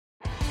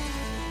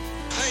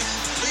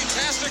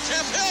pass to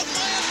Kemp. He'll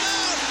lay it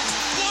down.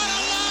 What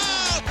a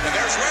lob! And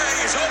there's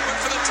Ray. He's open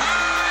for the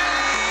tie.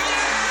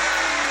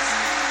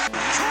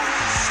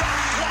 Jordan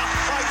shot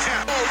blocked by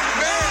Kemp. Oh,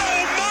 man.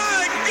 Oh,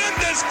 my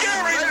goodness,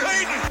 Gary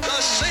Payton. The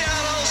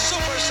Seattle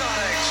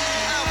Supersonics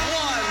have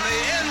won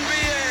the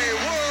NBA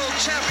World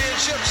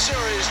Championship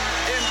Series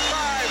in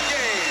 5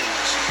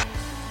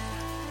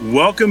 games.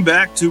 Welcome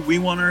back to We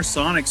Want Our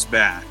Sonics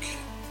Back.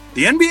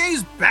 The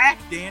NBA's back,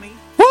 Danny.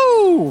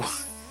 Woo!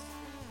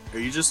 Are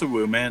you just a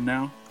woo man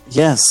now?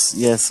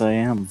 Yes, I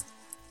am.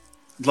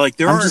 Like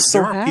there are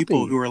happy.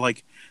 people who are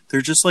like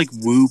they're just like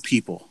woo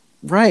people.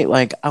 Right,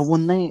 like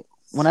when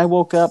I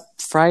woke up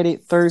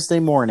Thursday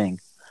morning,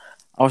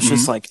 I was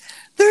just like,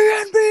 the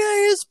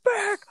NBA is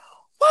back.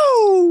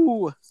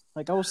 Woo!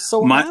 Like I was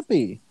so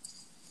happy.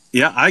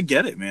 Yeah, I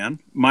get it, man.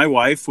 My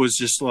wife was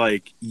just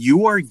like,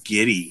 you are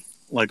giddy.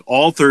 Like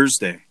all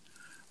Thursday.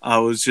 I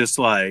was just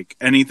like,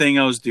 anything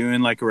I was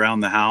doing like around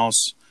the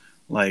house,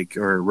 like,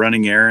 or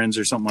running errands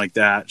or something like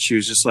that, she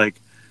was just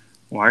like,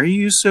 why are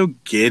you so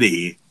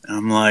giddy? And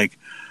I'm like,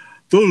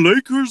 the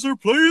Lakers are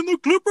playing the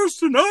Clippers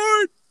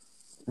tonight.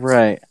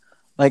 Right.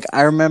 Like,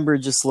 I remember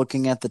just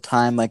looking at the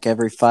time, like,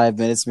 every 5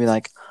 minutes and be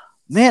like,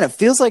 man, it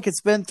feels like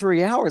it's been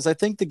 3 hours. I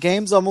think the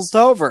game's almost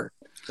over.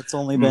 It's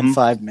only been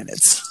 5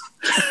 minutes.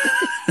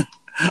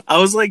 I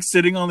was, like,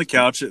 sitting on the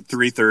couch at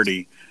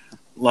 3:30,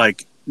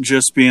 like,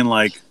 just being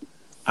like,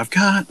 I've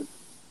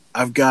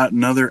got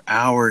another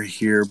hour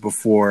here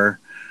before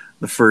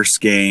the first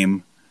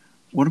game.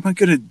 What am I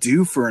going to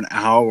do for an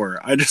hour?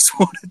 I just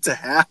want it to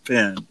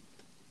happen.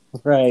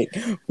 Right.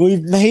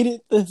 We've made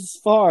it this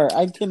far.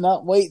 I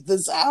cannot wait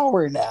this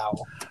hour now.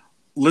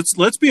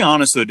 Let's be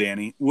honest, though,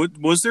 Danny.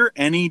 Was there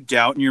any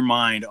doubt in your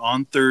mind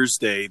on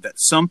Thursday that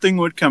something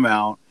would come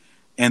out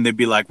and they'd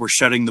be like, we're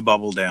shutting the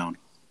bubble down?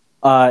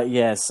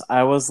 Yes.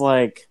 I was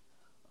like,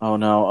 oh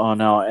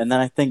no. And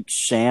then I think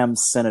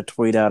Shams sent a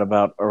tweet out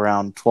about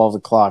around 12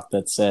 o'clock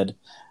that said,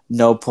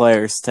 no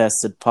players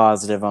tested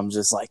positive. I'm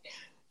just like,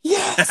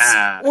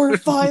 yes, we're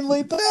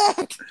finally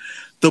back.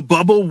 The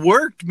bubble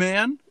worked,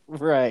 man.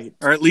 Right.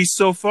 Or at least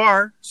so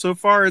far. So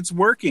far, it's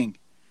working.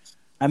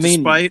 I mean,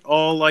 despite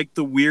all like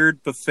the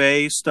weird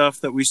buffet stuff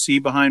that we see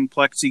behind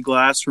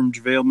plexiglass from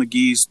JaVale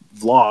McGee's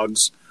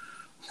vlogs.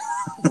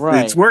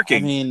 Right. It's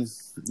working. I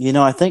mean,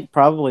 I think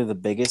probably the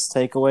biggest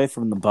takeaway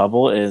from the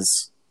bubble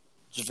is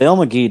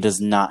JaVale McGee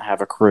does not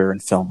have a career in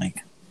filming.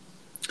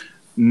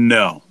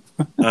 No.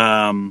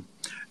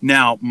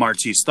 Now,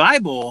 Martise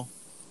Thybulle,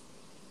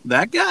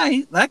 that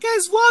guy's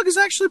vlog is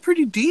actually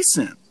pretty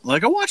decent.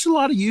 Like, I watch a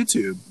lot of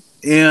YouTube,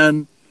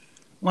 and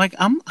like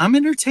I'm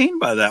entertained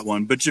by that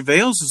one. But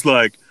JaVale's is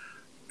like,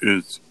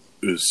 it's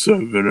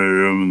 7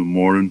 a.m. in the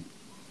morning.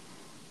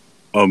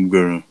 I'm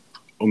gonna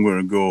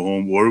go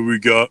home. What do we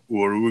got?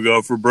 What do we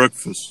got for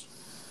breakfast?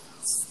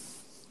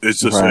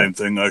 It's the same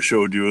thing I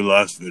showed you in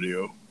last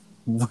video.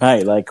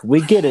 Right, like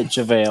we get it,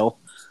 JaVale.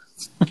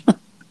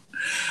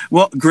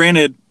 Well,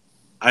 granted,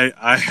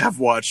 I have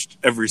watched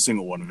every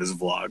single one of his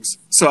vlogs,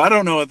 so I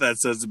don't know what that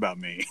says about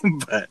me.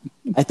 But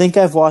I think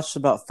I've watched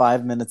about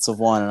 5 minutes of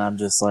one, and I'm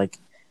just like,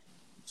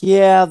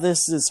 yeah,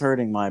 this is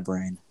hurting my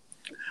brain.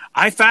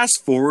 I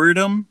fast forward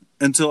them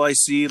until I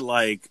see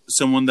like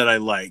someone that I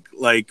like.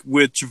 Like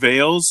with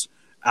JaVale's,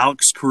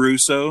 Alex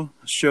Caruso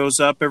shows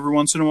up every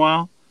once in a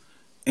while,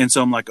 and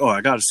so I'm like, oh,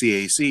 I got to see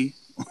AC.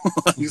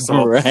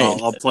 So right.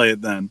 I'll play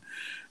it then.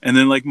 And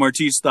then like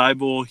Martise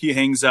Thybulle, he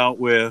hangs out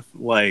with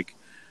like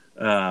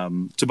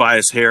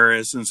Tobias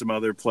Harris and some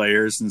other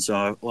players, and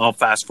so I'll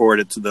fast forward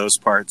it to those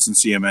parts and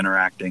see him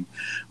interacting.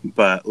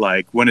 But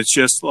like when it's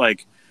just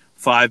like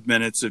 5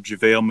 minutes of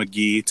JaVale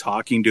McGee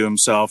talking to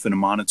himself in a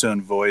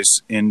monotone voice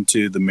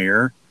into the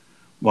mirror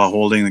while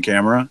holding the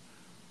camera,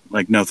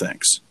 like no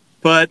thanks.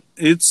 But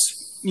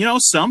it's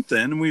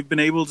something. We've been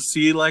able to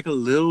see like a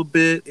little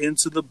bit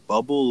into the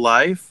bubble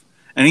life.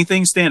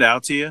 Anything stand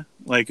out to you?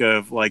 Like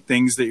of like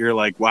things that you're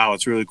like, wow,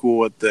 it's really cool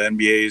what the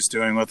NBA is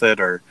doing with it,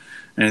 or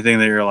anything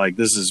that you're like,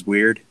 this is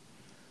weird?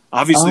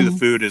 Obviously, the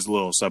food is a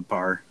little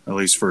subpar, at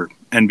least for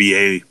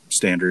NBA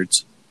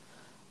standards.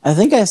 I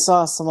think I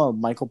saw some of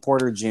Michael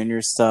Porter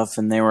Jr. stuff,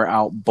 and they were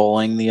out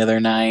bowling the other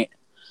night.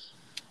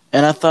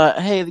 And I thought,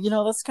 hey,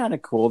 that's kind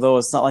of cool, though.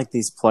 It's not like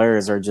these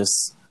players are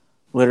just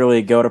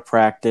literally go to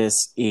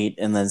practice, eat,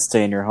 and then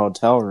stay in your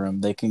hotel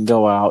room. They can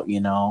go out,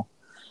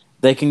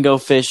 They can go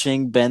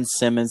fishing. Ben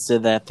Simmons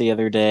did that the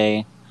other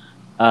day.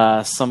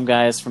 Some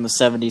guys from the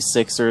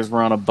 76ers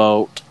were on a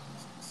boat.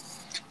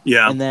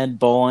 Yeah. And then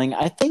bowling.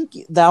 I think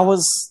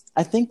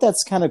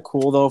that's kind of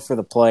cool, though, for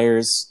the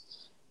players.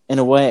 In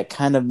a way, it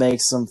kind of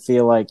makes them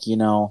feel like,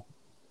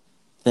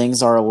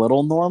 things are a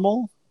little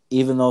normal,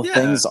 even though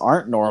things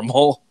aren't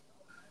normal.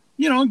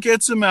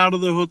 Gets them out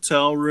of the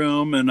hotel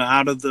room and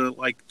out of the,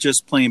 like,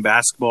 just playing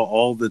basketball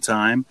all the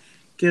time.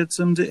 Gets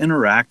them to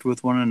interact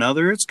with one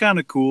another. It's kind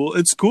of cool.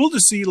 It's cool to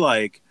see,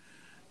 like,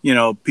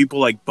 people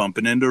like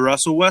bumping into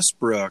Russell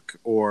Westbrook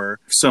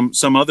or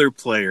some other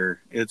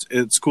player.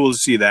 It's cool to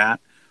see that.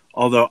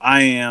 Although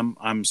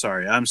I'm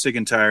sorry, I'm sick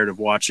and tired of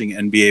watching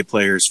NBA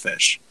players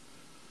fish.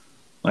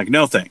 Like,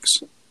 no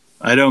thanks.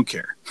 I don't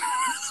care.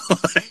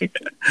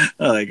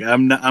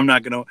 I'm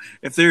not gonna.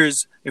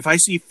 If I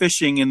see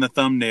fishing in the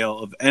thumbnail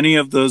of any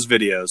of those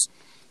videos,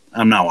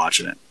 I'm not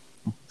watching it.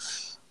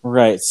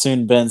 Right.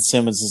 Soon Ben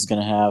Simmons is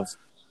going to have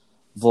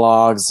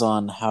vlogs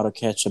on how to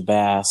catch a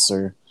bass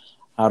or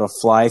how to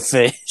fly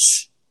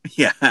fish.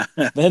 Yeah.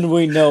 Then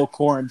we know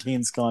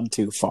quarantine's gone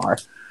too far.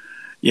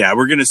 Yeah,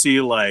 we're gonna see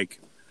I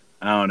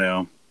don't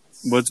know.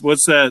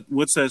 What's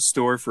that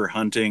store for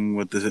hunting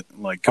with the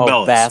Cabela's?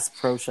 Oh, Bass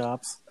Pro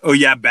Shops. Oh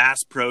yeah,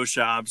 Bass Pro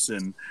Shops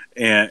and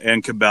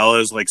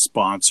Cabela's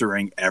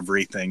sponsoring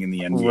everything in the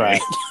NBA.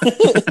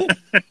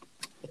 Right.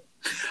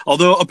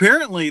 Although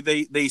apparently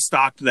they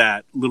stocked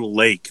that little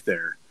lake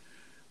there.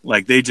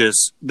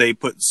 They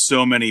put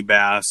so many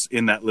bass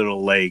in that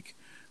little lake.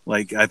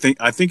 I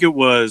think it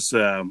was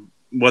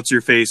what's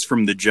her face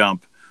from The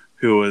Jump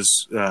who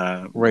was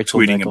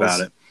tweeting Nichols.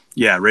 about it.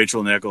 Yeah,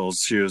 Rachel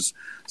Nichols. She was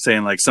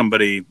saying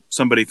somebody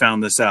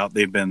found this out.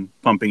 They've been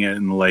pumping it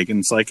in the lake, and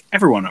it's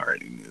everyone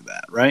already knew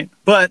that, right?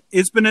 But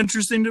it's been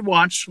interesting to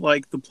watch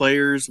the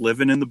players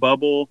living in the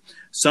bubble.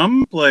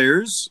 Some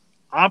players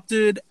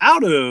opted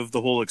out of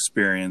the whole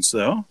experience,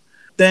 though.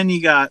 Then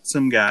you got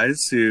some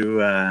guys who,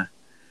 had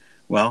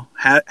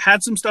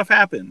some stuff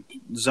happen.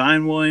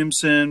 Zion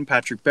Williamson,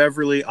 Patrick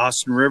Beverley,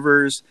 Austin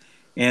Rivers,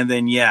 and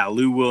then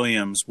Lou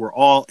Williams were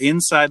all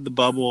inside the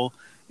bubble.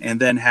 And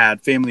then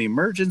had family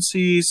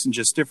emergencies and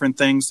just different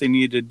things they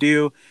needed to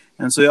do.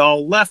 And so they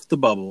all left the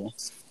bubble.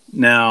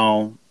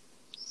 Now,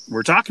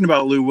 we're talking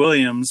about Lou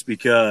Williams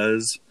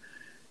because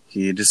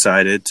he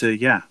decided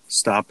to,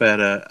 stop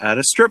at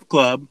a strip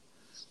club.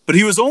 But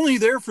he was only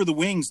there for the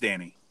wings,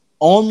 Danny.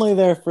 Only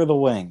there for the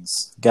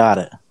wings. Got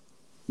it.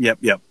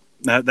 Yep.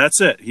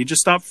 That's it. He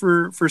just stopped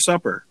for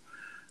supper.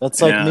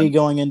 That's like me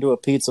going into a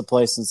pizza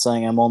place and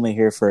saying, I'm only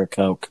here for a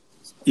Coke.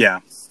 Yeah.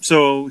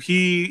 So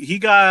he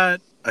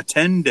got a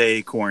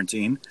 10-day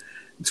quarantine.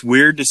 It's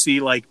weird to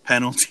see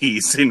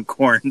penalties in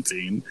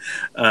quarantine.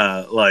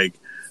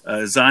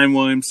 Zion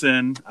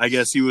Williamson, I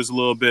guess he was a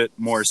little bit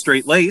more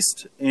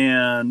straight-laced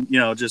and,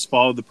 just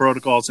followed the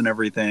protocols and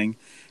everything.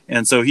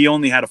 And so he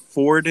only had a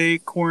 4-day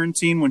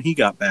quarantine when he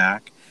got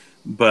back.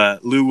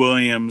 But Lou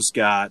Williams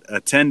got a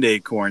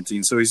 10-day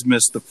quarantine. So he's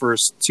missed the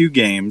first 2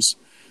 games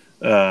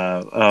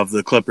of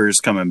the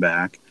Clippers coming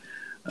back.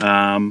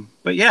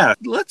 But yeah,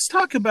 let's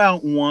talk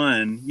about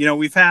one.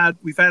 We've had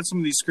some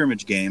of these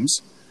scrimmage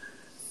games,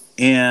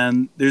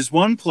 and there's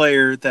one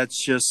player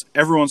that's just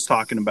everyone's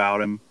talking about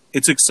him.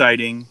 It's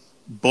exciting.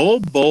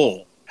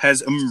 Bol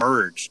has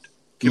emerged.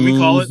 Can we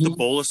call it the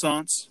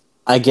Bolissance?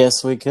 I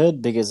guess we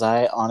could, because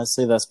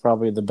honestly, that's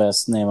probably the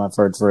best name I've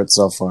heard for it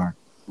so far.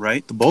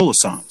 Right, the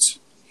Bolissance.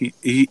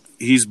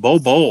 He's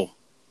Bol,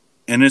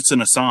 and it's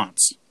an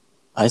assance.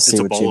 I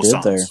see what you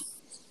did there.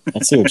 I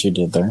see what you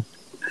did there.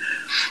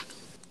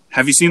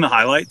 Have you seen the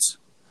highlights?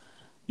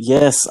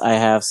 Yes, I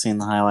have seen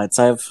the highlights.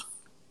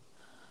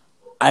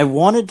 I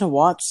wanted to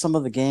watch some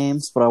of the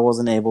games, but I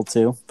wasn't able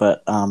to.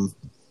 But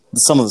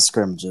some of the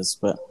scrimmages.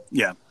 But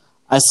yeah,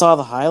 I saw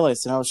the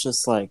highlights and I was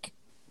just like,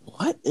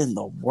 "What in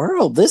the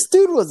world? This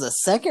dude was a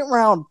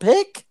 2nd-round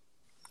pick.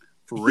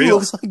 For real, He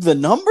looks like the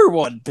number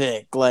 1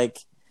 pick.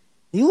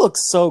 He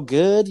looks so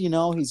good.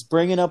 He's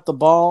bringing up the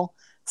ball,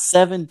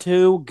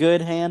 7'2",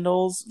 good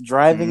handles,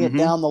 driving it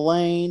down the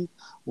lane,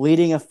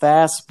 leading a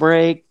fast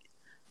break."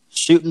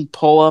 Shooting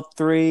pull-up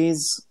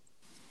threes,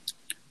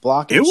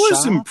 blocking shots. It was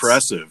shots.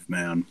 impressive,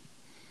 man.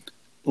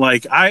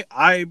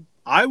 I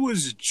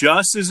was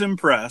just as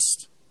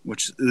impressed,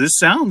 which this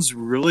sounds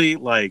really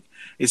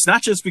it's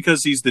not just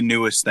because he's the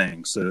newest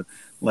thing. So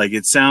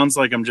it sounds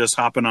like I'm just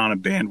hopping on a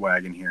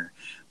bandwagon here,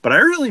 but I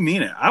really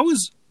mean it. I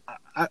was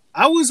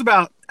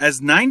about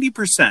as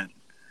 90%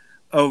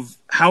 of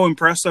how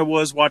impressed I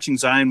was watching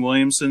Zion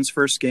Williamson's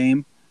first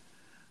game.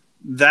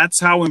 That's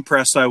how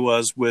impressed I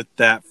was with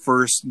that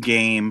first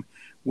game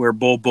where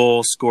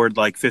Bol scored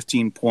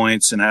 15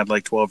 points and had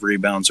 12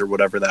 rebounds or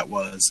whatever that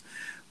was.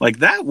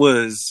 That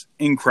was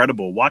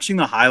incredible. Watching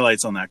the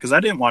highlights on that, because I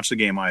didn't watch the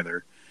game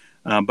either.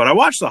 But I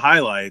watched the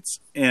highlights,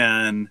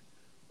 and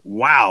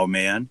wow,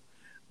 man.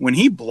 When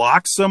he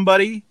blocks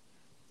somebody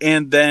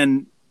and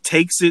then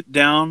takes it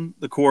down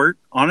the court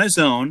on his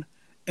own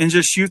and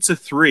just shoots a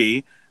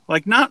 3,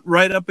 not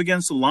right up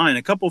against the line,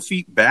 a couple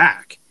feet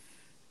back.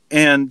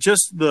 And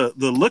just the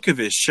look of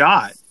his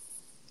shot,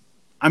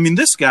 I mean,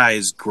 this guy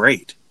is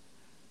great.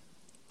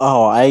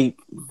 Oh, I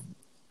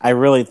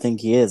really think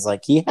he is.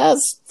 He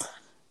has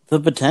the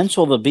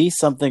potential to be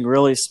something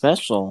really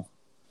special.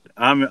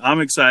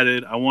 I'm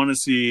excited. I want to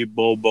see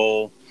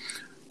Bol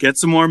get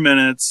some more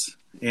minutes,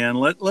 and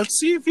let's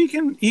see if he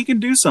can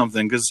do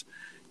something. Because,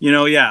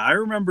 I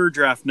remember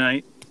draft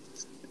night,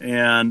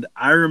 and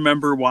I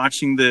remember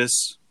watching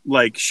this.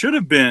 Should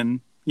have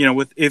been,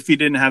 if he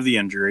didn't have the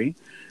injury.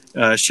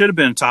 Should have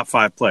been a top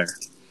 5 player.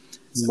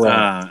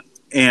 Right.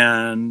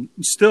 And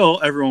still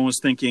everyone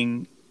was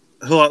thinking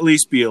he'll at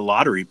least be a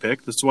lottery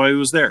pick. That's why he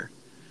was there.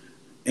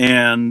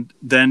 And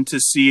then to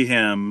see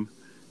him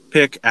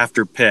pick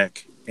after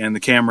pick and the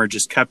camera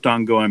just kept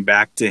on going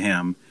back to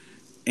him.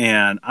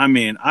 And I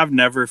mean, I've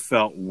never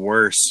felt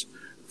worse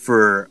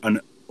for an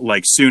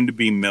soon to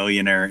be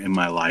millionaire in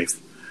my life.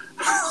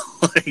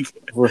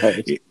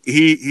 Right.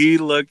 He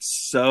looked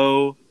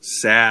so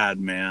sad,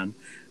 man.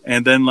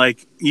 And then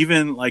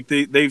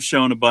they've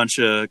shown a bunch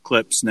of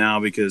clips now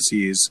because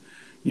he's,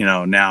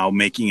 now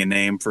making a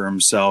name for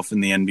himself in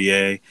the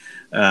NBA.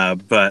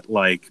 But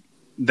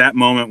that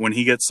moment when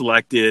he gets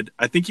selected,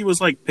 I think he was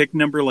pick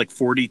number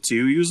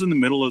 42. He was in the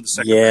middle of the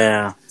second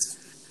round.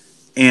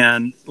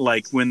 And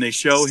when they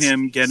show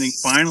him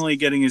finally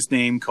getting his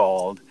name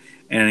called,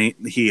 and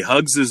he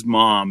hugs his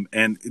mom,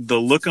 and the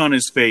look on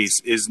his face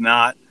is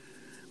not,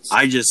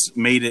 I just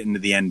made it into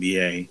the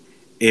NBA.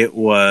 It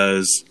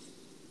was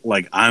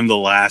I'm the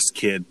last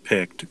kid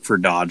picked for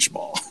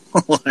dodgeball.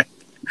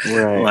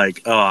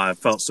 Right. I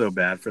felt so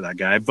bad for that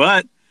guy.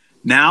 But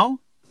now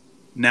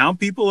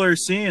people are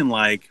seeing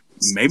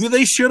maybe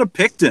they should have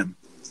picked him.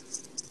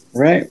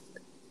 Right.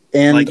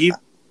 And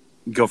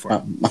go for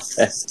it.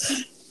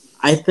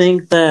 I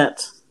think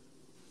that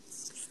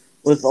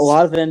with a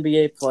lot of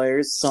NBA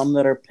players, some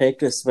that are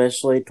picked,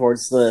 especially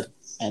towards the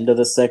end of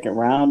the second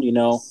round,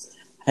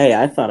 hey,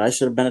 I thought I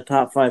should have been a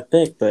top 5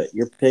 pick, but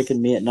you're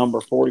picking me at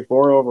number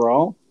 44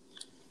 overall.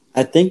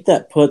 I think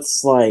that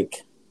puts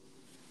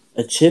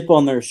a chip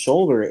on their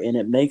shoulder, and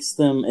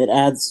it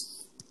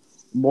adds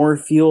more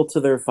fuel to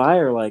their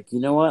fire. You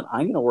know what?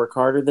 I'm going to work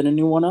harder than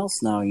anyone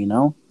else now,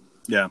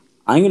 Yeah.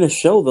 I'm going to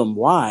show them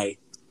why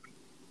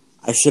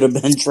I should have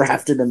been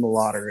drafted in the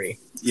lottery.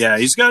 Yeah,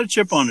 he's got a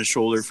chip on his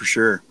shoulder for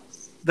sure.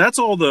 That's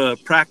all the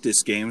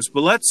practice games,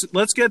 but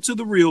let's get to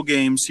the real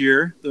games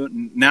here.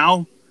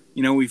 Now,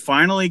 we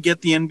finally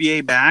get the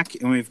NBA back,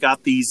 and we've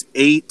got these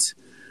 8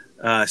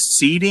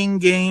 seeding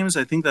games.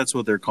 I think that's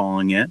what they're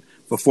calling it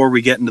before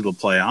we get into the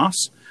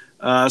playoffs.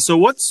 So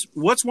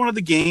what's one of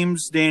the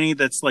games, Danny,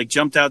 that's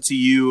jumped out to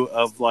you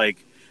of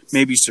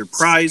maybe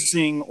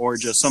surprising or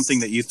just something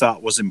that you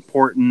thought was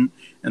important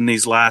in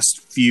these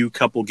last few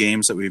couple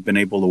games that we've been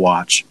able to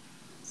watch?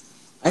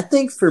 I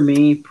think for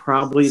me,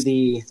 probably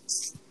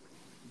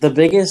the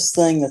biggest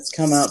thing that's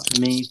come out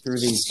to me through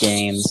these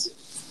games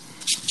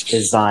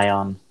is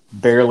Zion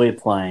barely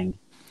playing.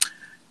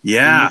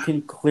 Yeah. And you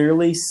can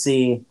clearly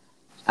see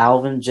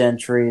Alvin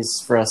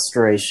Gentry's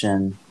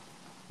frustration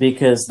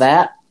because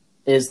that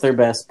is their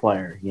best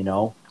player,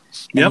 And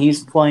Yep.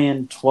 he's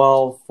playing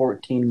 12,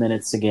 14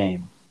 minutes a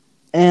game.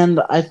 And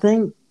I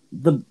think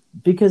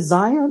because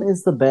Zion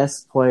is the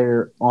best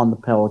player on the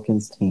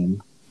Pelicans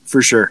team.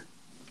 For sure.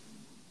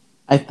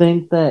 I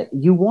think that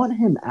you want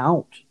him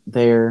out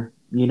there,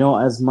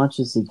 as much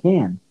as he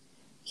can.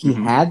 He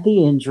had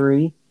the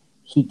injury.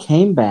 He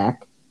came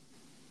back.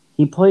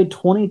 He played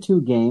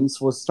 22 games,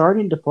 was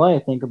starting to play, I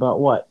think,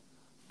 about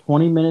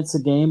 20 minutes a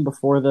game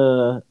before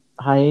the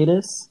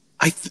hiatus?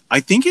 I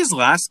think his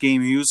last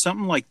game, he was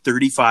something like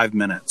 35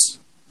 minutes.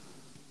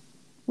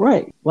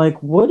 Right.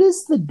 What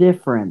is the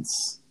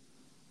difference?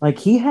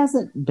 He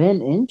hasn't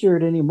been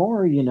injured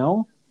anymore,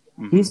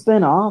 Mm-hmm. He's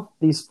been off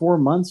these 4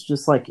 months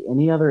just like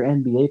any other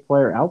NBA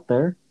player out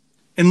there.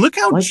 And look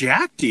how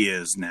jacked he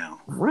is now.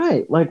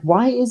 Right.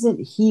 Why isn't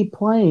he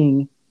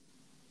playing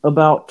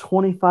about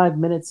 25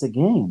 minutes a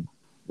game?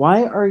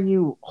 Why are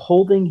you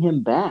holding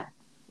him back?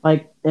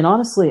 And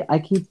honestly, I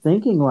keep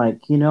thinking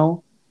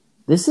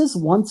this is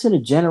once in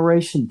a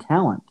generation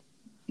talent.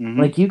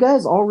 Mm-hmm. You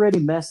guys already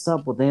messed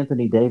up with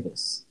Anthony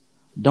Davis.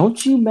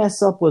 Don't you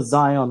mess up with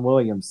Zion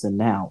Williamson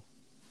now.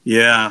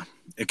 Yeah.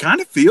 It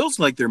kind of feels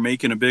like they're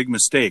making a big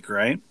mistake,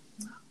 right?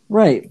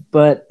 Right.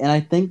 And I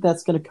think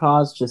that's going to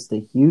cause just a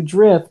huge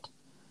rift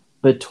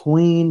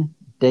between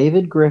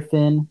David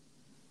Griffin,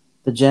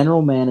 the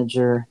general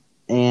manager,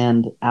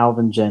 and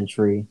Alvin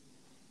Gentry.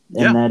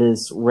 And that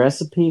is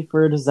recipe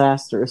for a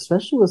disaster,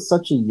 especially with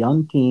such a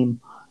young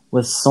team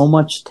with so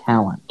much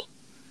talent.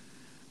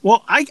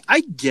 Well,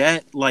 I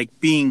get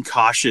being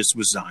cautious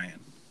with Zion.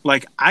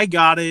 I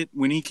got it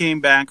when he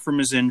came back from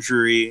his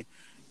injury,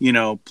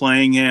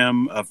 playing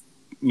him,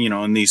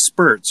 in these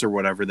spurts or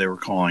whatever they were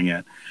calling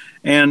it.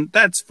 And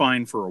that's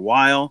fine for a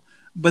while.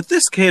 But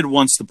this kid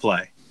wants to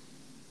play.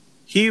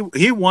 He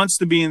wants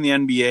to be in the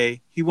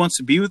NBA. He wants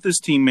to be with his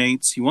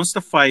teammates. He wants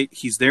to fight.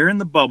 He's there in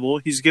the bubble.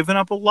 He's given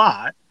up a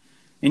lot.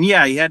 And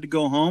yeah, he had to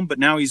go home, but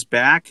now he's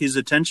back. His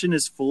attention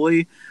is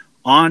fully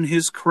on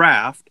his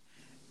craft.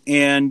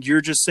 And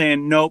you're just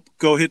saying, nope,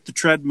 go hit the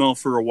treadmill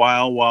for a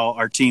while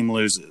our team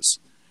loses.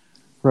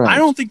 Right. I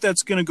don't think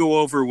that's going to go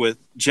over with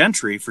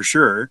Gentry for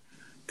sure,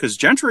 because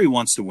Gentry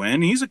wants to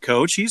win. He's a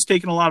coach. He's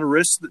taking a lot of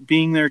risks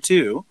being there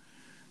too.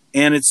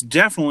 And it's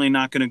definitely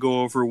not going to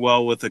go over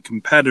well with a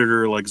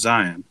competitor like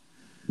Zion.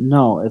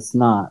 No, it's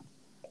not.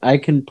 I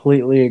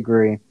completely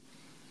agree.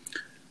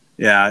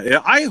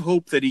 Yeah, I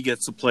hope that he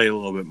gets to play a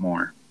little bit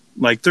more.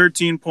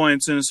 13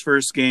 points in his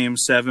first game,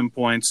 7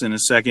 points in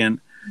his second.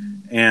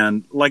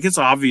 And it's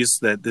obvious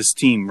that this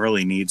team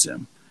really needs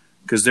him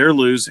because they're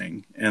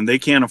losing and they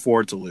can't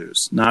afford to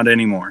lose. Not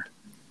anymore.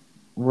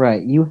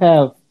 Right. You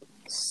have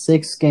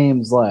 6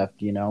 games left,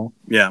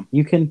 Yeah.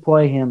 You can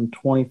play him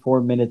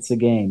 24 minutes a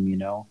game,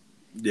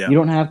 Yeah. You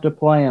don't have to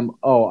play him,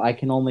 I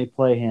can only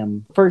play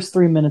him first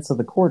 3 minutes of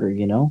the quarter,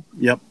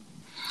 Yep.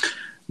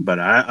 But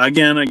I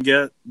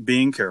get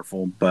being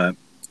careful, but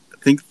I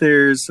think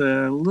there's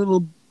a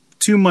little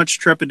too much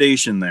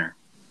trepidation there.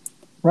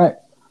 Right.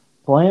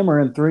 Play him, or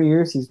in 3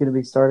 years, he's going to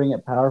be starting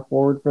at power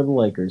forward for the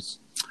Lakers.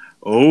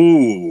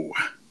 Oh,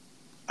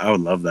 I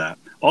would love that.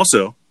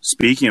 Also,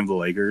 speaking of the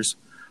Lakers,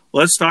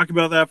 let's talk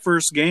about that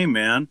first game,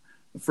 man.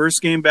 The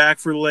first game back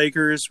for the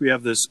Lakers. We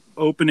have this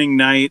opening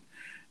night,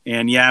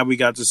 and yeah, we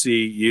got to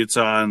see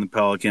Utah and the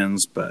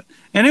Pelicans,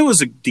 and it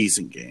was a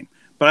decent game.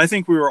 But I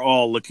think we were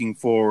all looking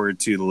forward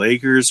to the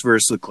Lakers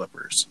versus the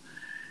Clippers.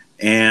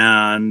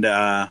 And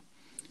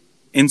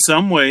in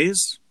some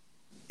ways,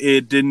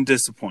 it didn't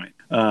disappoint.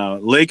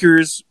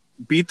 Lakers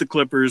beat the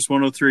Clippers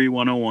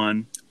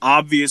 103-101.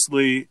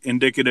 Obviously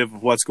indicative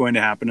of what's going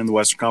to happen in the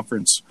Western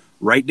Conference.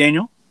 Right,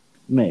 Daniel?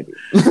 Maybe.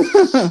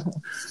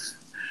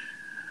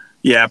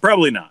 Yeah,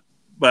 probably not.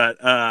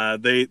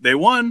 But they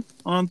won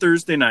on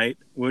Thursday night,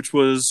 which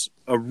was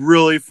a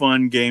really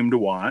fun game to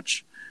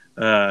watch.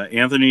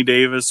 Anthony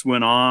Davis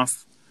went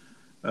off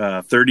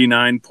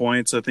 39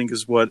 points, I think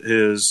is what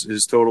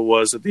his total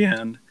was at the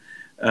end.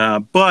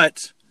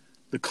 But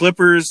the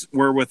Clippers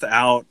were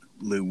without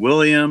Lou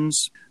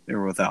Williams. They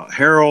were without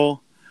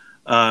Harrell.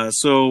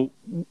 So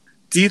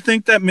do you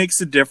think that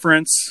makes a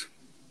difference?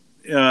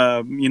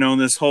 In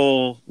this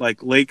whole,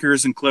 like,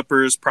 Lakers and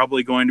Clippers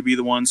probably going to be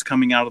the ones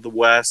coming out of the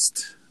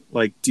West.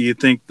 Like, do you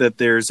think that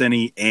there's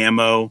any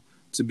ammo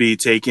to be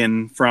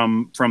taken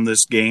from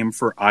this game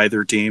for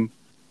either team?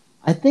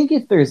 I think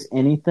if there's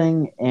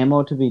anything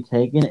ammo to be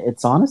taken,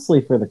 it's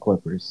honestly for the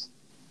Clippers.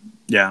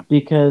 Yeah.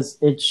 Because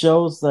it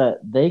shows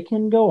that they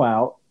can go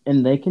out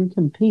and they can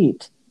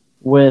compete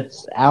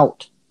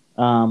without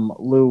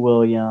Lou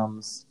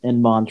Williams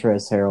and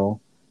Montrezl Harrell.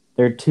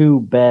 They're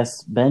two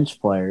best bench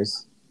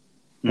players.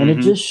 And it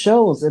just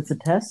shows, it's a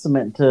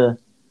testament to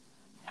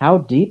how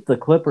deep the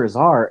Clippers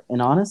are.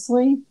 And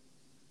honestly,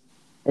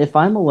 if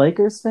I'm a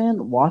Lakers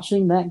fan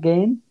watching that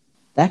game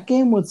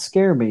would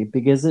scare me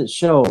because it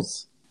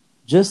shows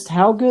just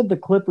how good the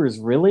Clippers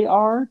really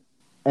are,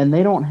 and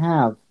they don't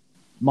have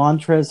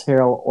Montrezl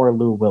Harrell or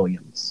Lou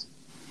Williams.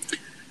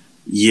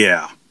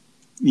 Yeah.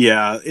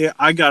 Yeah,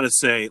 I got to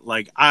say,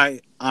 like, I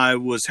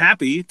was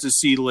happy to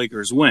see the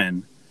Lakers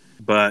win,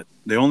 but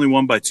they only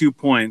won by 2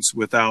 points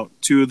without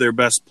two of their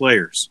best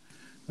players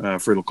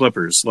for the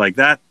Clippers. Like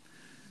that,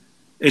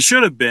 it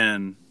should have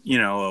been, a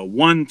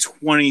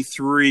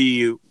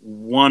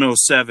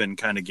 123-107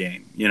 kind of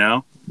game,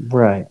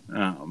 Right.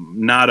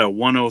 not a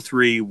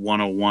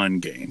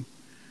 103-101 game.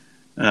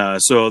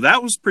 So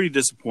that was pretty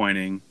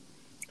disappointing.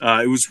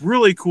 It was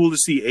really cool to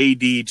see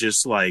AD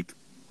just, like,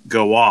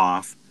 go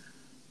off.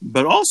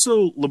 But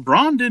also,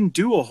 LeBron didn't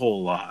do a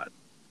whole lot.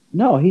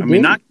 No, he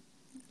didn't.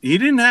 He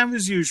didn't have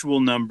his usual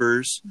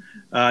numbers.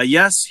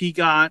 Yes, he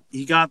got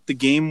the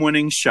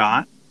game-winning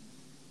shot,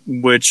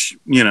 which,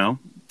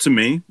 to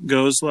me,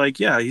 goes like,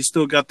 yeah, he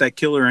still got that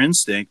killer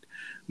instinct.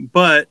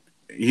 But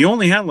he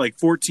only had like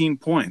 14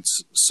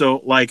 points.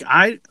 So, like,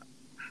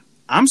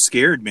 I'm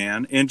scared,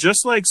 man. And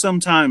just like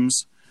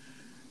sometimes,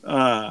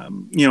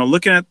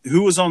 looking at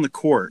who was on the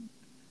court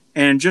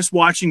and just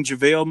watching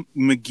JaVale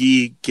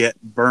McGee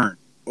get burnt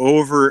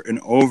over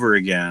and over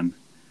again.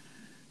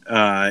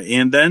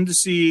 And then to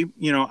see,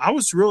 I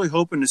was really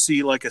hoping to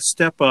see like a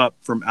step up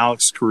from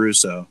Alex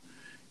Caruso,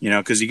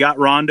 because he got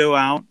Rondo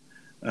out,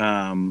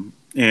 and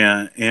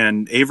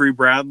Avery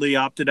Bradley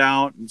opted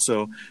out. And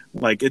so,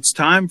 like, it's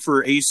time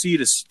for AC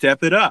to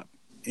step it up.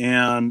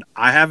 And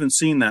I haven't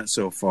seen that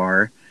so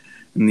far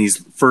in these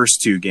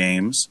first two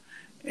games.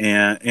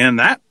 And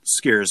that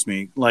scares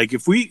me. Like,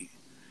 if we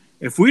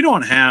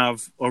don't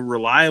have a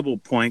reliable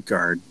point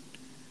guard,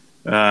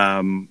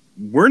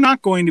 we're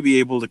not going to be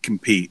able to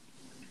compete.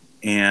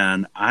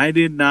 And I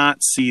did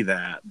not see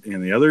that.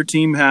 And the other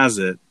team has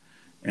it.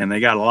 And they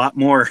got a lot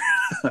more.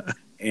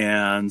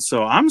 And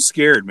so I'm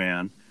scared,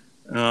 man.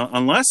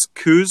 Unless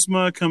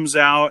Kuzma comes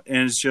out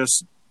and is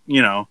just,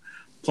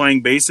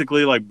 playing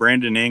basically like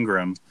Brandon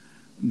Ingram,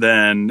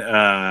 then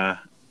I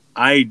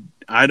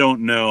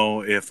don't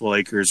know if the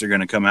Lakers are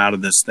going to come out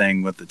of this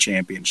thing with the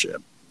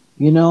championship.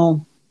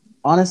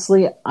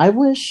 Honestly, I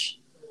wish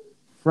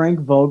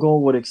Frank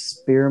Vogel would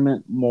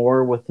experiment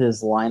more with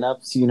his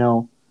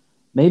lineups.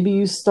 Maybe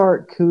you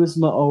start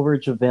Kuzma over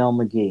JaVale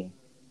McGee.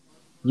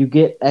 You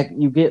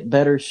get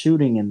better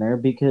shooting in there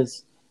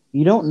because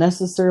you don't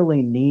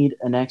necessarily need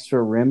an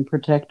extra rim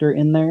protector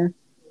in there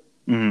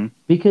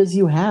because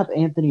you have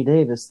Anthony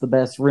Davis, the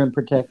best rim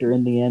protector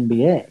in the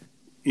NBA.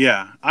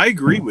 Yeah, I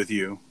agree with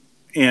you.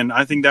 And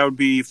I think that would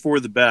be for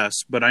the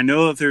best. But I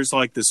know that there's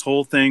like this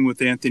whole thing with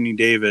Anthony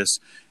Davis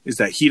is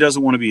that he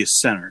doesn't want to be a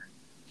center.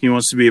 He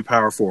wants to be a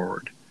power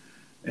forward.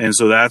 And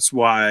so that's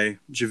why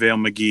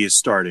JaVale McGee is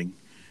starting.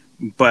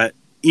 But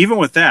even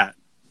with that,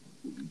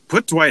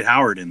 put Dwight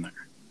Howard in there.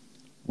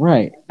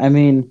 Right. I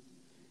mean,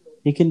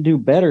 he can do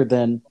better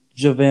than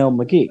JaVale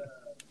McGee.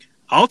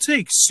 I'll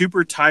take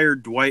super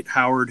tired Dwight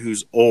Howard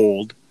who's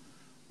old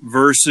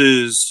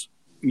versus,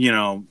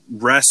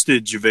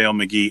 rested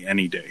JaVale McGee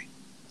any day.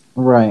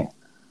 Right.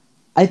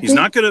 He's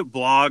not good at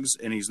blogs,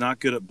 and he's not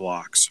good at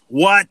blocks.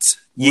 What?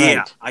 Yeah,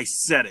 Right. I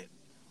said it.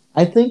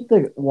 I think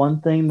the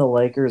one thing the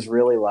Lakers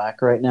really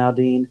lack right now,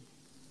 Dean,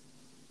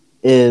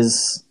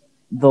 is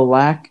the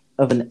lack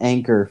of an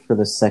anchor for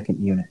the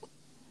second unit.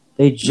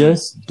 They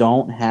just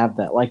don't have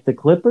that. Like the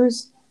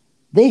Clippers,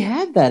 they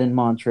had that in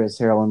Montrezl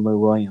Harrell and Lou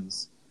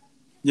Williams.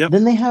 Yep.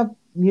 Then they have,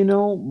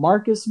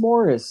 Marcus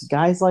Morris,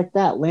 guys like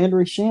that,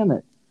 Landry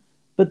Shamet.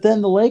 But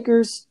then the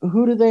Lakers,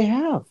 who do they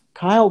have?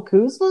 Kyle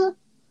Kuzma?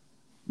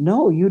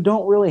 No, you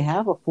don't really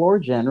have a floor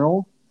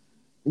general.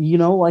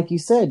 Like you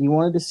said, you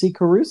wanted to see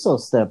Caruso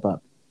step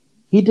up.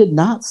 He did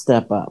not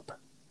step up.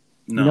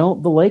 No.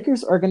 The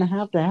Lakers are going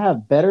to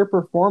have better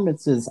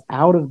performances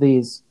out of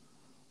these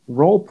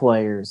role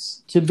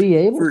players to be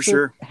able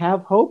to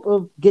have hope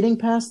of getting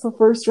past the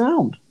first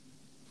round.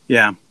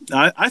 Yeah,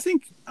 I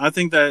think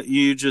that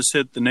you just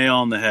hit the nail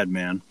on the head,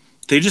 man.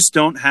 They just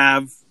don't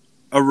have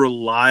a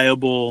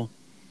reliable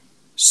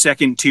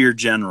second-tier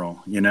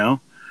general,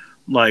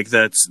 like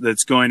that's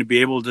going to be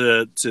able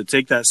to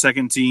take that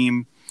second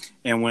team.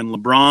 And when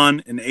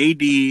LeBron and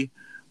AD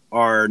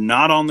are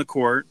not on the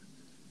court,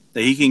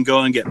 that he can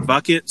go and get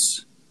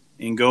buckets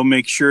and go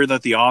make sure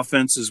that the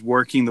offense is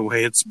working the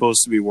way it's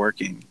supposed to be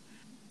working.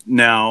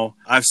 Now,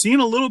 I've seen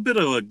a little bit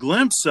of a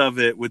glimpse of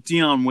it with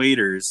Dion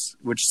Waiters,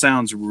 which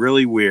sounds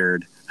really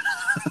weird.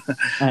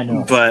 I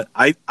know. But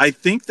I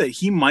think that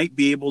he might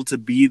be able to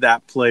be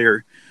that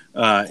player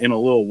in a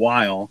little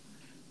while.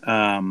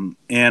 And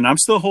I'm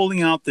still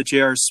holding out that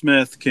J.R.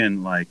 Smith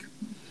can,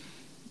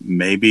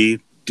 maybe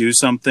do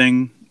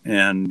something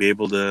and be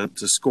able to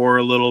score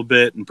a little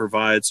bit and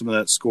provide some of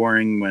that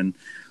scoring when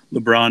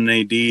LeBron and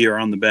AD are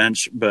on the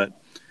bench. But,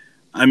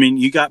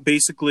 you got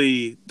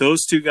basically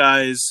those two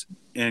guys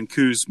and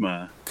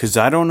Kuzma. Because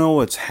I don't know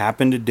what's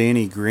happened to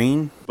Danny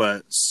Green.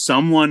 But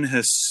someone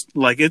has,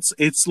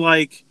 it's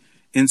like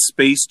in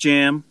Space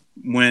Jam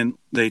when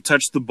they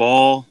touch the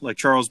ball, like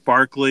Charles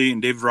Barkley and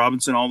David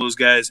Robinson, all those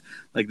guys,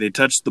 they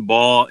touch the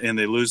ball and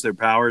they lose their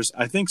powers.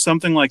 I think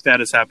something like that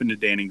has happened to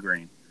Danny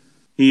Green.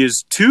 He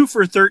is 2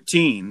 for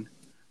 13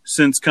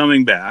 since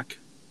coming back,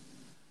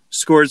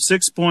 scored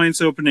 6 points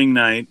opening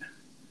night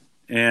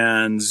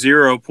and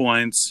 0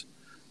 points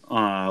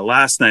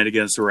last night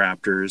against the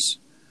Raptors.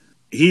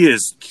 He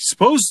is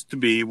supposed to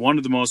be one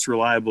of the most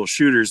reliable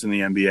shooters in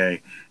the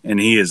NBA, and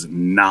he is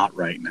not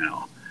right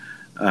now.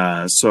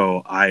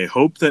 So I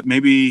hope that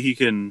maybe he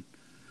can,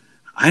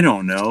 I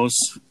don't know,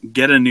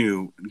 get a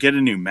new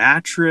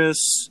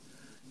mattress,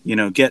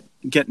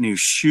 get new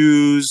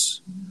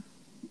shoes,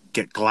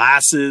 get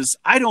glasses.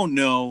 I don't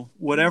know,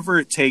 whatever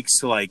it takes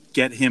to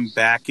get him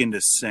back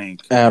into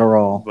sync.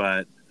 Adderall.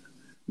 But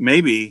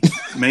maybe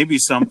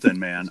something,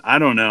 man. I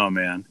don't know,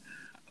 man.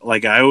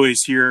 I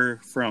always hear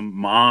from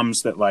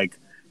moms that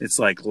it's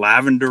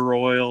lavender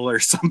oil or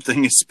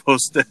something is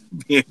supposed to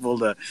be able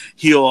to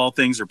heal all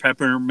things, or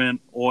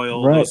peppermint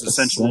oil, right. Those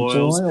essential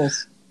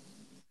oils.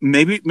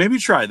 Maybe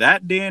try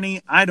that,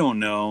 Danny. I don't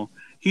know.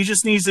 He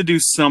just needs to do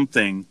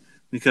something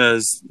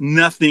because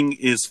nothing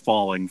is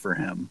falling for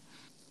him.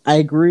 I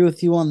agree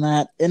with you on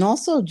that. And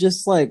also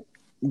just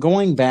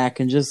going back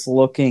and just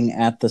looking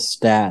at the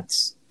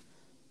stats,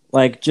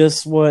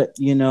 just what,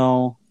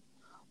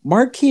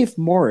 Markieff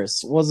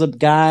Morris was a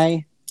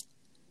guy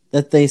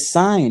that they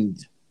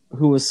signed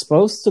who was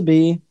supposed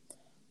to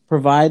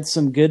provide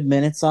some good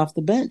minutes off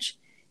the bench.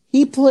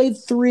 He played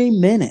 3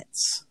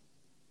 minutes.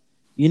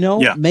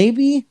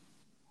 Maybe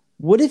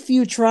what if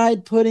you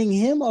tried putting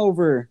him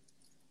over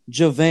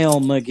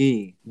JaVale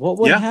McGee? What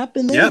would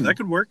happen then? Yeah, that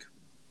could work.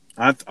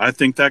 I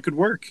think that could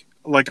work.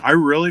 I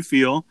really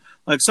feel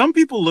some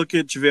people look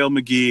at JaVale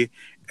McGee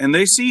and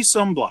they see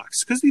some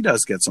blocks because he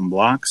does get some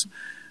blocks.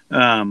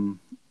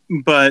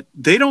 But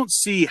they don't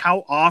see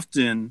how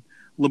often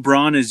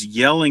LeBron is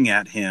yelling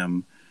at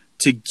him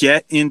to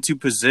get into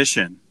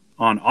position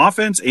on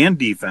offense and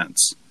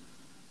defense.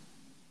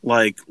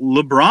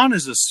 LeBron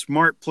is a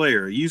smart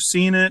player. You've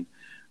seen it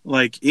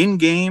in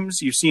games.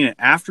 You've seen it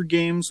after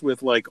games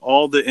with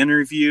all the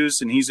interviews,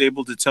 and he's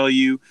able to tell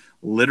you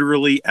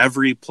literally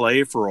every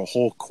play for a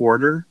whole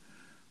quarter.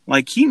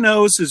 He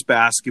knows his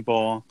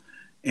basketball,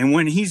 and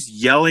when he's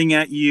yelling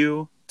at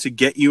you to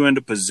get you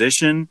into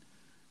position,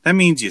 that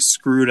means you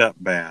screwed up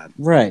bad.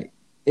 Right.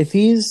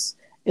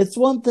 It's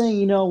one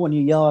thing, when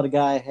you yell at a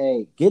guy,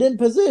 hey, get in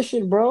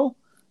position, bro.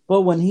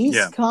 But when he's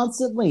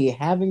constantly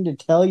having to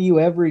tell you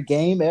every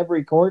game,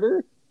 every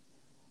quarter,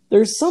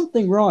 there's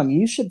something wrong.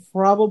 You should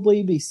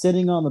probably be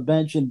sitting on the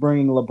bench and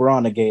bringing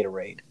LeBron a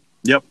Gatorade.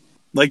 Yep.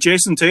 Like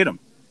Jason Tatum.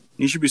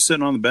 He should be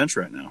sitting on the bench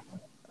right now.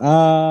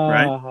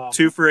 Right?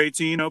 2 for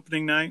 18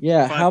 opening night.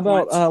 Yeah. How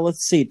about,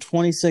 let's see,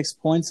 26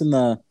 points in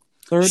the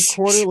third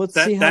quarter? Let's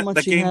see how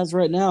much he has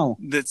right now.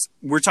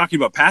 We're talking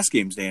about past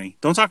games, Danny.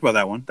 Don't talk about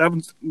that one.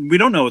 We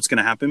don't know what's going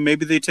to happen.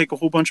 Maybe they take a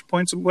whole bunch of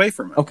points away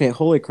from it. Okay,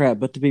 holy crap.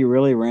 But to be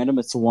really random,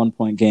 it's a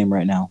 1-point game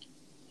right now.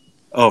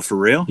 Oh, for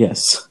real?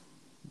 Yes.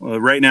 Well,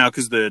 right now,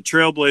 because the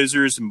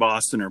Trailblazers in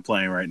Boston are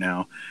playing right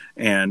now.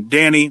 And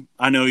Danny,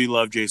 I know you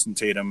love Jason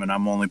Tatum, and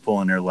I'm only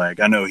pulling your leg.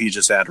 I know he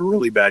just had a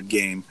really bad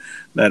game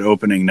that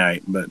opening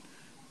night. But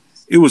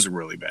It was a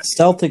really bad game.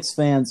 Celtics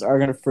fans are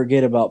going to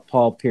forget about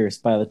Paul Pierce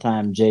by the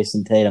time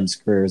Jason Tatum's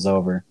career is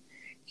over.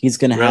 He's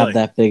going to have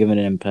that big of an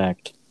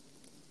impact.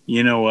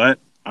 You know what?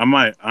 I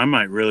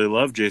might really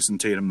love Jason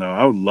Tatum though.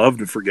 I would love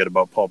to forget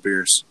about Paul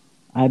Pierce.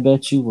 I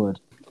bet you would.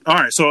 All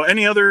right. So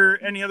any other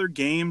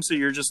games that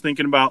you're just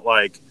thinking about,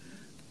 like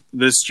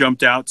this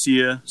jumped out to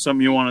you?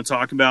 Something you want to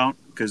talk about?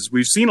 Because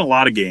we've seen a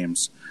lot of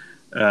games,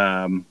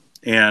 and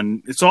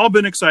it's all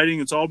been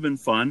exciting. It's all been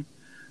fun,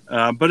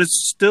 but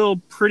it's still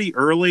pretty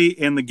early,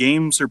 and the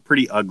games are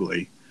pretty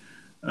ugly.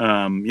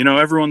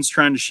 Everyone's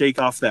trying to shake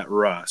off that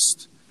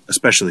rust,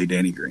 especially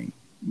Danny Green.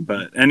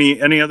 But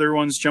any other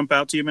ones jump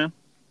out to you, man?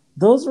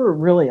 Those were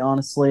really,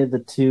 honestly, the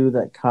two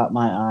that caught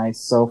my eye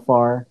so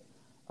far.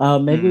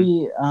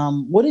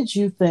 What did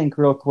you think,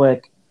 real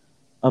quick,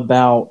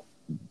 about?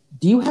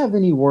 Do you have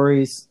any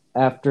worries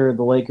after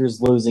the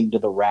Lakers losing to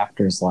the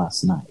Raptors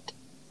last night?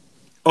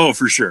 Oh,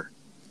 for sure.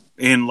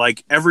 And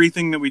like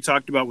everything that we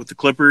talked about with the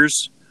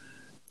Clippers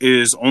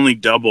is only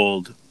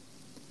doubled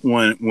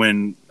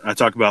when I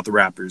talk about the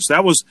Raptors.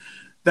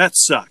 That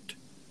sucked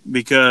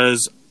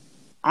because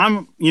we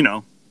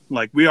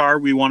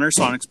want our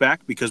Sonics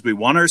back because we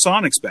want our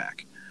Sonics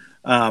back.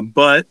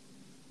 But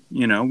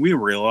we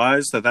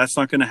realize that that's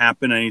not going to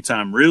happen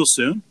anytime real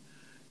soon.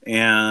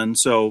 And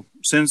so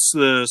since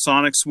the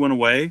Sonics went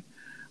away,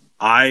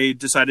 I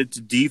decided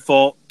to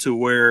default to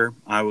where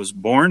I was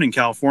born in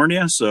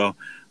California. So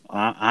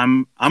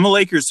I'm a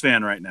Lakers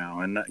fan right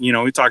now. And,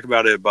 we talked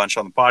about it a bunch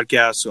on the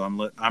podcast. So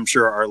I'm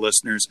sure our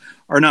listeners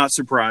are not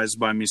surprised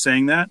by me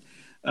saying that.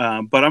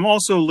 But I'm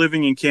also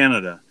living in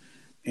Canada.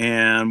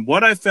 And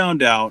what I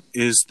found out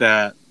is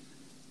that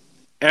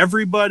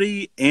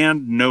everybody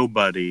and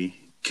nobody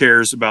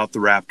cares about the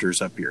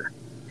Raptors up here.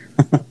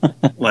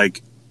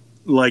 like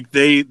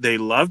they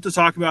love to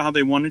talk about how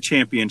they won a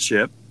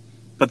championship,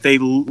 but they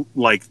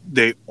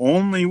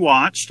only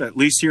watched, at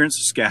least here in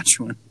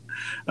Saskatchewan,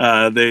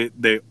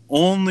 they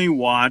only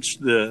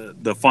watched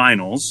the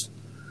finals,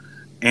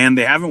 and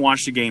they haven't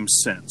watched a game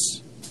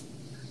since.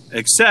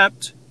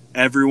 Except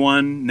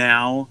everyone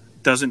now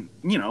doesn't,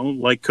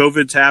 like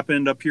COVID's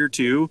happened up here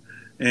too.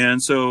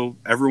 And so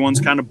everyone's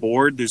kind of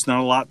bored. There's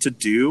not a lot to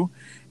do.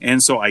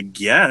 And so I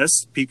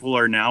guess people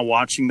are now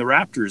watching the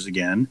Raptors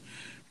again.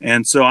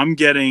 And so I'm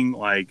getting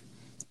like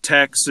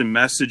texts and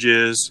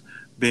messages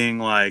being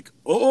like,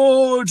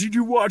 oh, did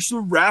you watch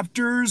the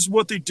Raptors?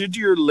 What they did to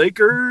your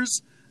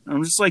Lakers? And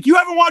I'm just like, you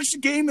haven't watched a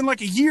game in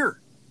like a year.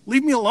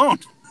 Leave me alone.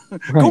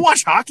 Right. Go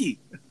watch hockey.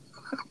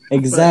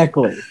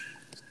 Exactly.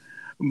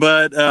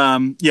 But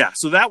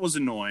so that was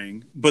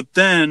annoying. But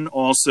then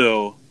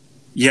also,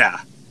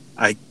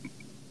 I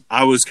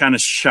was kind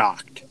of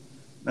shocked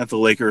that the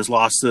Lakers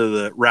lost to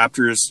the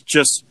Raptors.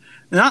 Just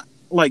not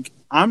like,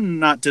 I'm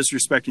not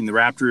disrespecting the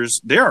Raptors.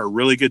 They are a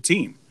really good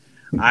team.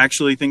 I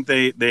actually think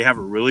they have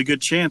a really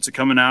good chance of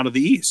coming out of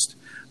the East.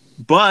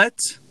 But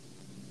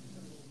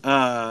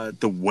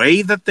the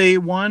way that they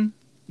won,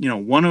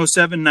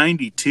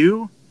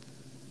 107-92,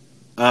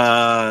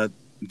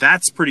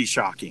 that's pretty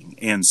shocking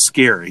and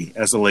scary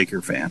as a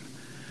Laker fan.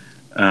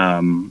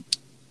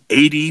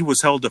 AD was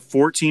held to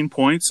 14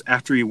 points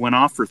after he went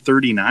off for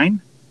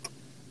 39.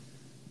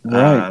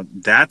 Right.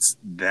 That's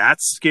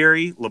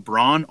scary.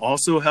 LeBron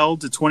also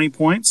held to 20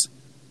 points.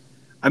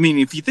 I mean,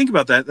 if you think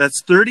about that,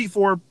 that's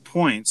 34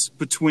 points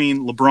between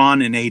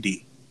LeBron and AD.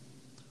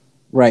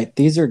 Right.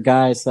 These are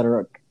guys that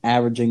are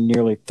averaging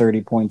nearly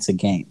 30 points a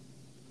game.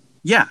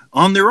 Yeah,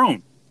 on their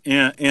own.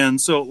 And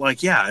so,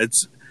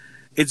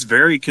 it's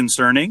very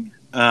concerning.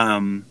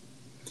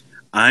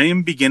 I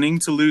am beginning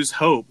to lose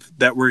hope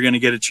that we're going to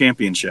get a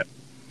championship.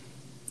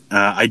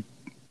 I'm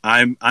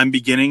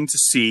beginning to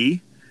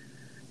see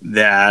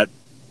that,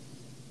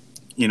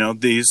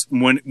 these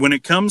when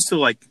it comes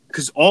to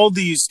because all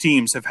these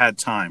teams have had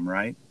time,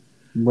 right?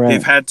 Right.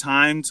 They've had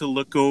time to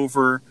look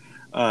over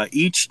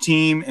each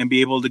team and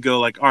be able to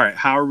go all right,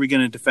 how are we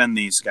going to defend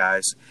these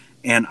guys?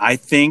 And I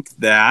think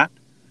that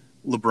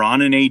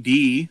LeBron and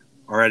AD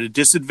are at a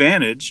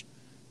disadvantage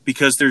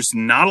because there's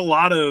not a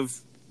lot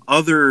of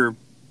other,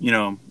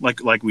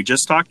 like we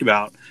just talked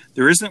about,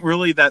 there isn't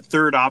really that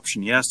third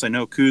option. Yes, I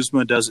know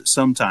Kuzma does it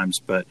sometimes,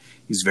 but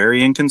he's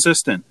very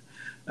inconsistent.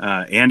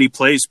 And he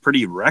plays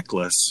pretty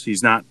reckless.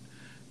 He's not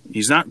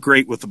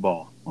great with the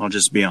ball. I'll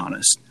just be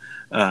honest.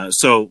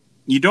 So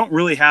you don't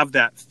really have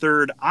that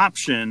third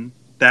option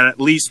that at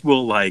least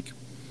will for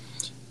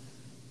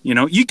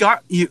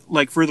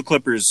the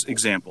Clippers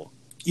example,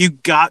 you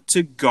got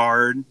to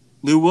guard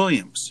Lou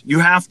Williams. You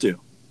have to.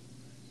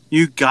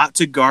 You got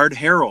to guard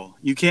Harrell.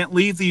 You can't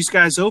leave these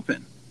guys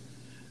open.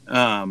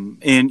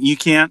 And you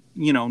can't,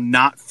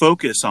 not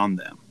focus on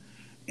them.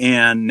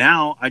 And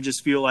now I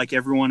just feel like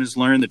everyone has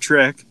learned the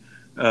trick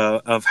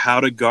of how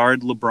to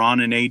guard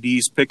LeBron and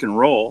AD's pick and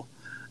roll.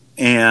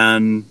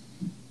 And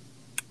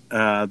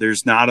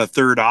there's not a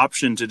third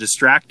option to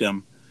distract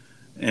them.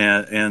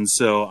 And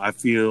so I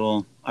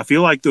feel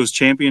like those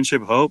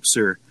championship hopes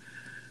are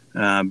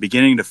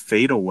beginning to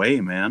fade away,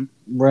 man.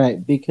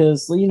 Right.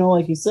 Because,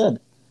 like you said,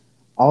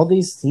 all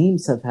these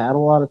teams have had a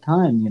lot of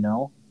time,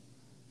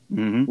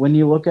 When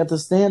you look at the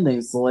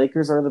standings, the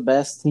Lakers are the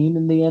best team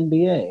in the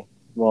NBA.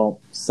 Well,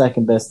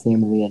 second best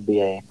team in the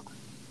NBA,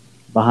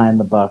 behind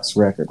the Bucks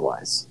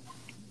record-wise.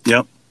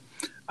 Yep.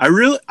 I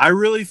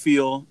really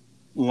feel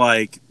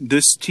like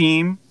this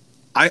team.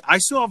 I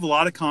still have a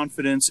lot of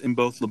confidence in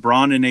both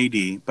LeBron and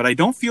AD, but I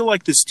don't feel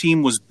like this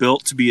team was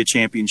built to be a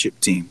championship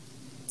team.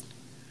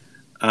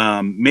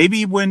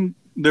 Maybe when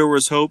there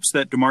was hopes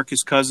that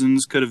DeMarcus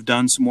Cousins could have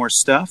done some more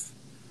stuff,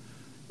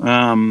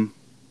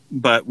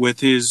 but with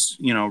his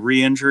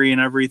re-injury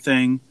and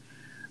everything,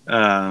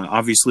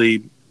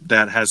 obviously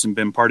that hasn't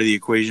been part of the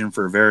equation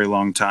for a very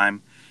long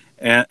time.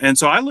 And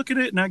so I look at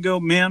it and I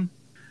go, man,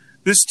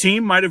 this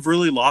team might have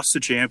really lost the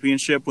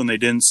championship when they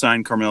didn't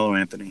sign Carmelo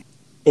Anthony.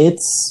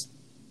 It's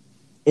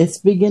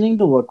beginning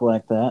to look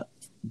like that,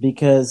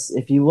 because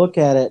if you look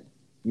at it,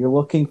 you're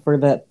looking for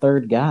that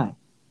third guy.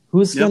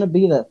 Who's going to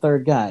be that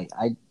third guy?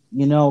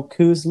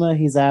 Kuzma,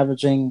 he's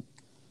averaging,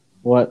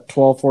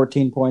 12,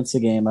 14 points a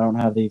game. I don't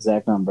have the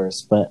exact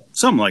numbers, but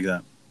something like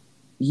that.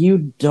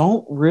 You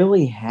don't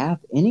really have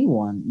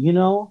anyone,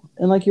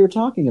 and like you were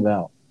talking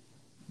about,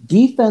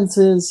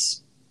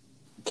 defenses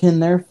can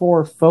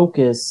therefore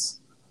focus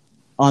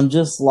on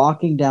just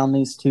locking down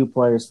these two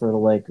players for the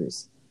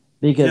Lakers,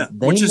 because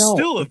which is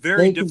still a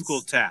very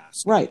difficult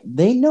task. Right.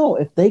 They know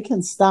if they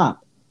can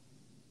stop,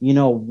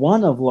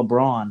 one of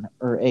LeBron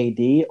or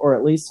AD, or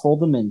at least hold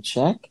them in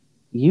check,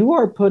 you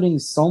are putting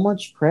so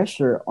much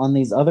pressure on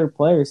these other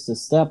players to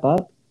step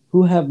up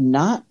who have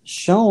not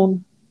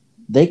shown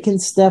they can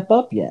step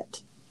up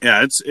yet.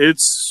 Yeah,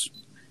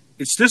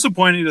 it's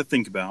disappointing to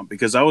think about,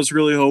 because I was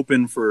really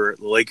hoping for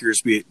the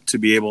Lakers to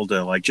be able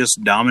to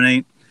just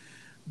dominate,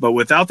 but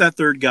without that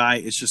third guy,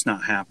 it's just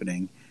not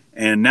happening.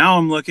 And now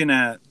I'm looking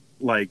at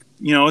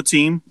a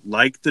team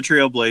like the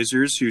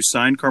Trailblazers, who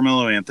signed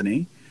Carmelo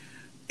Anthony,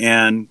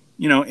 and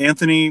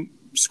Anthony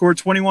scored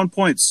 21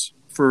 points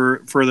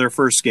for their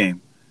first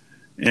game,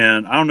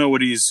 and I don't know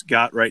what he's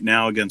got right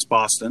now against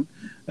Boston,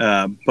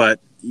 but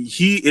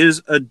he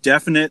is a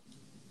definite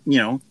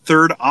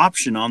third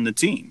option on the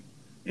team.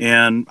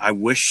 And I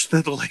wish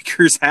that the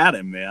Lakers had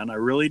him, man. I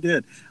really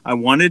did. I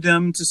wanted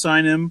them to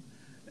sign him.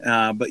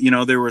 But,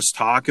 there was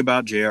talk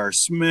about J.R.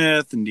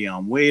 Smith and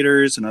Deion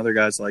Waiters and other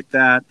guys like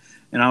that.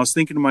 And I was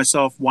thinking to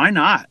myself, why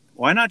not?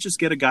 Why not just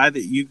get a guy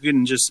that you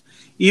can just,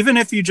 even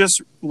if you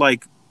just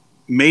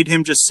made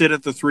him just sit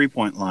at the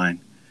 3-point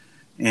line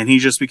and he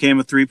just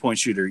became a 3-point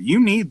shooter, you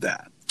need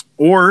that.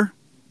 Or,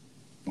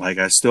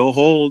 I still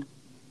hold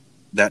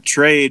that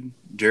trade,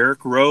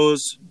 Derrick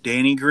Rose,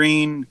 Danny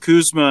Green,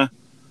 Kuzma,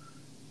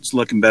 it's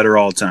looking better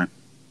all the time.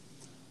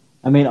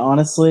 I mean,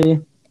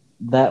 honestly,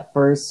 when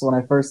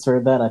I first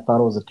heard that, I thought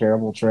it was a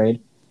terrible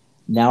trade.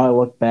 Now I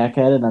look back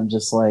at it and I'm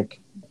just like,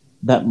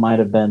 that might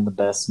have been the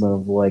best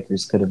move the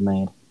Lakers could have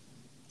made.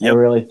 Yep. I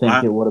really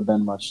think it would have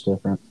been much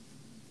different.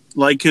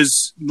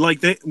 Because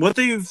what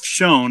they've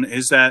shown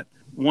is that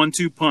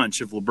 1-2 punch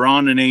of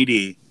LeBron and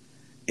AD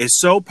is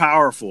so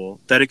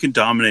powerful that it can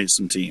dominate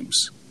some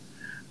teams.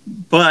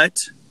 But,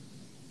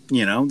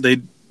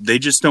 they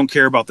just don't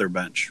care about their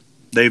bench.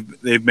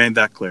 They've made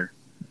that clear.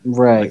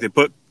 Right.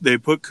 They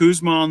put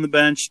Kuzma on the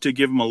bench to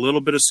give him a little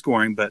bit of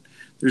scoring, but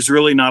there's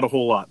really not a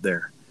whole lot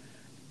there.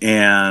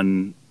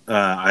 And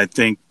I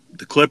think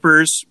the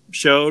Clippers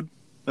showed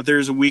that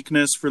there's a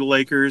weakness for the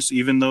Lakers,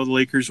 even though the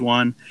Lakers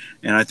won.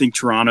 And I think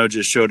Toronto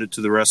just showed it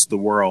to the rest of the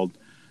world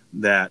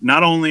that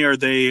not only are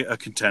they a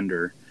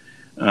contender,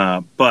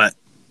 but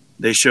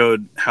they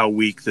showed how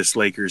weak this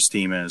Lakers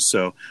team is.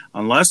 So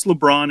unless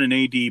LeBron and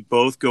AD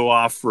both go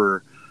off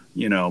for,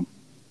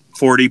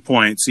 40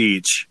 points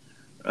each,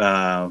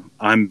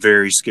 I'm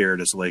very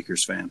scared as a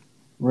Lakers fan.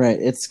 Right.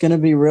 It's going to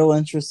be real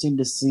interesting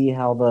to see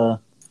how the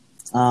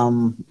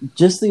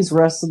just these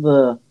rest of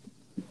the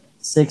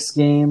 6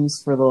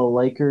 games for the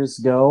Lakers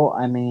go.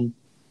 I mean,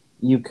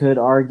 you could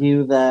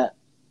argue that,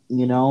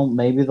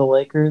 maybe the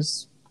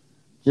Lakers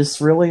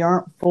just really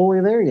aren't fully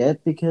there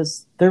yet,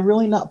 because they're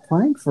really not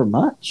playing for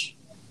much.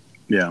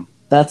 Yeah.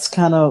 That's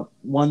kind of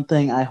one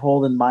thing I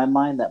hold in my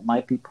mind that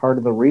might be part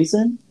of the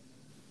reason.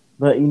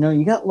 But,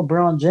 you got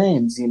LeBron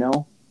James,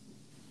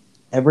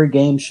 every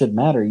game should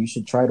matter. You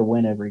should try to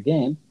win every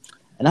game.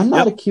 And I'm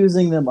not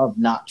accusing them of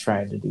not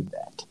trying to do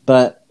that.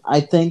 But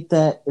I think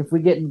that if we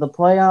get into the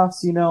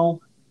playoffs, you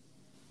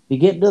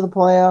get into the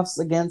playoffs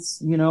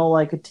against,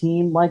 a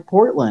team like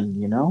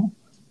Portland,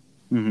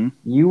 Mm-hmm.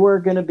 You are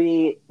going to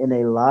be in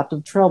a lot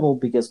of trouble,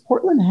 because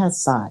Portland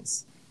has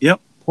size. Yep.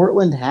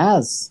 Portland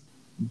has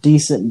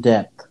decent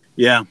depth.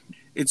 Yeah.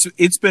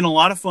 It's been a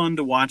lot of fun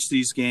to watch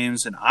these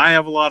games, and I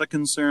have a lot of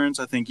concerns.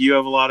 I think you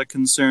have a lot of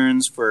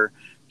concerns for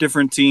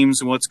different teams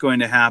and what's going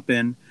to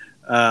happen.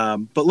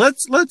 But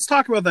let's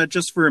talk about that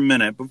just for a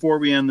minute before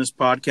we end this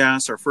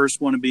podcast. Our first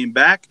one of being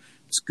back.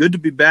 It's good to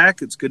be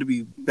back. It's good to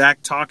be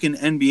back talking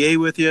NBA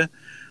with you.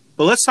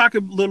 But let's talk a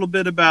little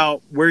bit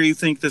about where you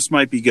think this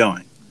might be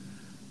going.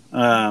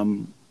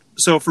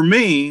 So for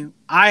me,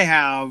 I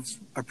have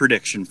a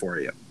prediction for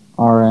you.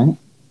 All right.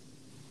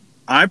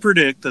 I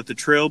predict that the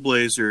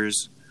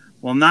Trailblazers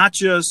will not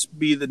just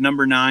be the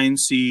number 9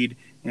 seed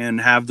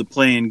and have the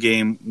play-in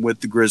game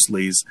with the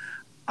Grizzlies.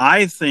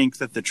 I think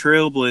that the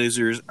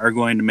Trailblazers are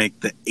going to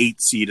make the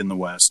 8th seed in the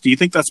West. Do you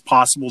think that's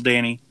possible,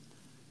 Danny?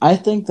 I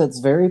think that's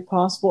very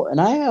possible, and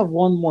I have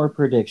one more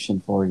prediction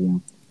for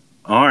you.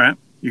 All right.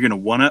 You're going to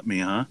one-up me,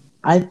 huh?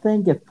 I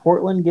think if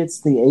Portland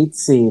gets the 8th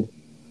seed,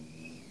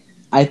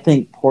 I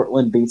think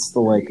Portland beats the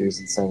Lakers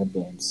in 7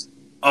 games.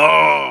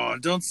 Oh,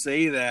 don't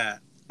say that.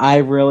 I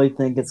really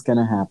think it's going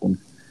to happen.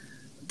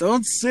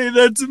 Don't say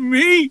that to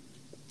me.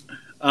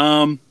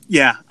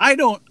 Yeah, I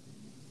don't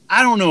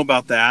know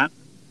about that.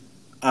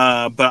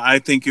 But I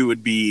think it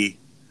would be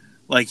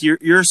like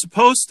you're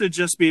supposed to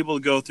just be able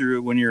to go through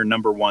it when you're a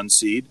number 1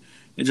 seed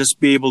and just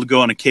be able to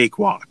go on a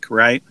cakewalk,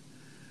 right?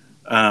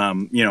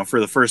 For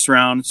the first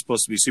round, it's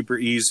supposed to be super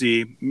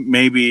easy.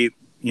 Maybe,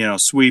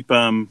 sweep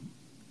them,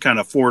 kind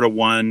of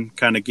 4-1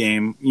 kind of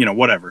game,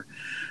 whatever.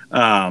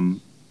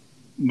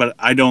 But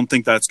I don't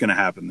think that's going to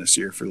happen this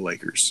year for the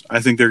Lakers. I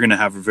think they're going to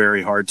have a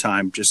very hard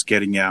time just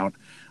getting out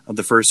of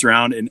the first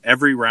round. And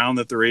every round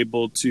that they're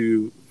able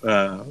to,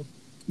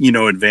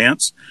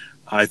 advance,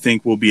 I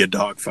think will be a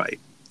dogfight.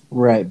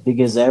 Right,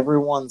 because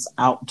everyone's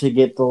out to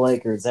get the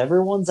Lakers.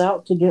 Everyone's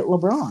out to get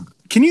LeBron.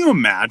 Can you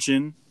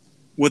imagine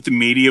what the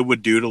media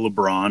would do to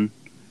LeBron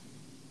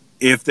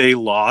if they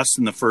lost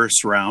in the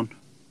first round?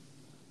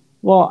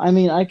 Well, I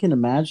mean, I can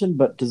imagine,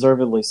 but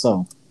deservedly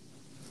so.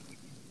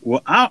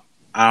 Well, I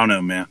don't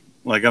know, man.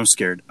 Like, I'm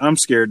scared. I'm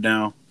scared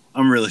now.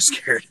 I'm really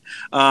scared.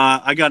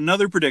 I got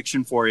another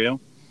prediction for you.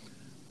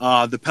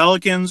 The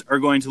Pelicans are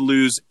going to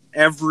lose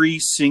every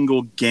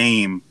single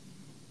game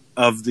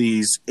of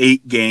these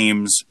 8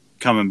 games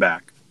coming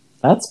back.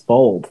 That's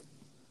bold.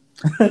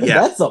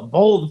 Yeah. That's a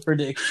bold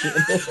prediction.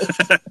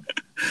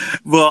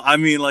 Well, I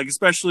mean, like,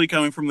 especially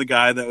coming from the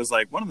guy that was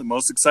like, one of the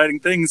most exciting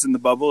things in the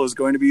bubble is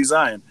going to be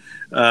Zion.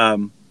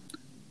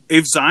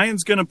 If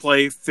Zion's going to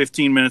play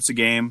 15 minutes a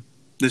game,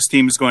 this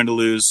team is going to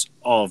lose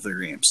all of their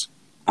games.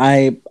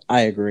 I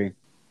agree.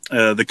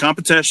 The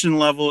competition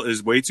level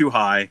is way too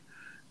high,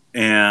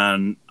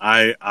 and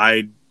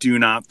I do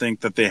not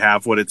think that they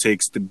have what it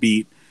takes to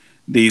beat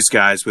these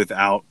guys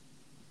without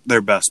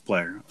their best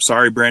player.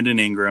 Sorry, Brandon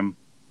Ingram.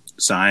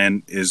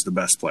 Zion is the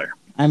best player.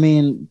 I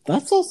mean,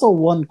 that's also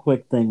one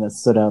quick thing that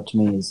stood out to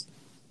me is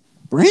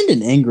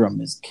Brandon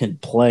Ingram can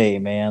play,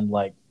 man.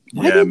 Like,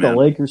 why did the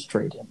Lakers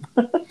trade him?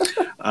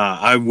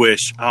 I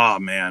wish,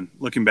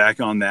 looking back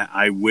on that,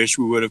 I wish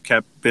we would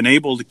have been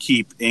able to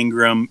keep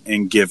Ingram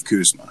and give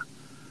Kuzma.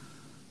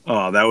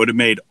 Oh, that would have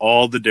made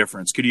all the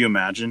difference. Could you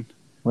imagine?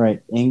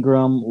 Right.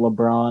 Ingram,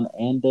 LeBron,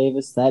 and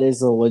Davis, that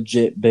is a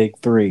legit big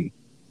 3.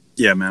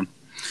 Yeah, man.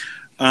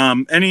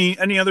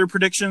 Any other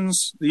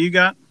predictions that you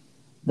got?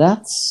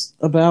 That's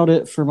about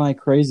it for my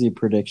crazy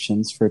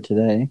predictions for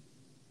today.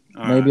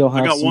 Maybe I'll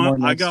have some more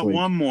next week. I got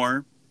one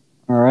more.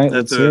 All right,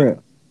 let's hear it.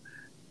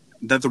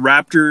 That the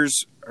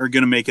Raptors are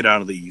going to make it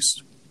out of the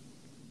East.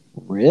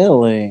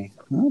 Really?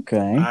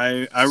 Okay.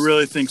 I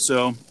really think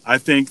so. I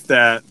think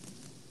that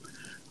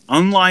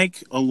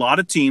unlike a lot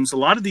of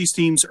these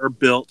teams are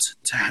built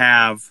to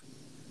have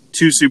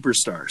 2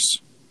 superstars.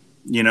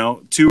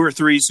 2 or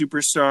 3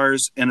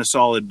 superstars and a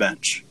solid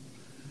bench.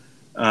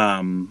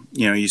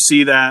 You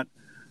see that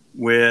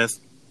with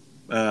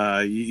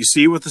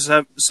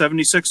the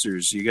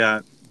 76ers. You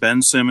got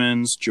Ben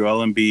Simmons,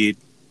 Joel Embiid,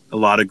 a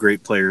lot of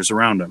great players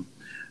around them.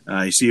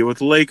 You see it with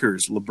the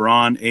Lakers,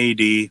 LeBron,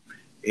 AD,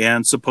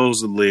 and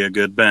supposedly a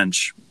good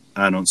bench.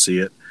 I don't see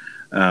it.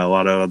 A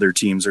lot of other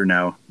teams are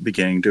now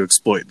beginning to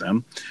exploit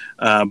them.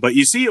 But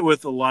you see it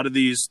with a lot of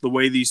the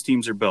way these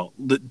teams are built.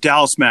 The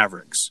Dallas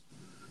Mavericks,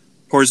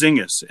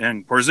 Porzingis.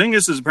 And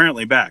Porzingis is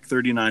apparently back.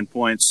 39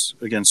 points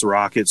against the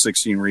Rockets,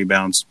 16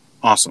 rebounds.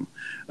 Awesome.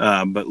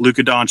 But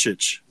Luka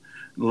Doncic,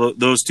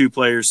 those 2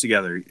 players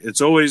together,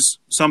 it's always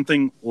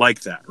something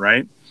like that,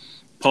 right?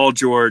 Paul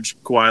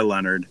George, Kawhi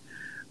Leonard.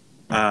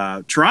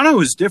 Toronto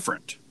is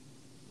different.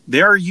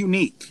 They are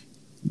unique.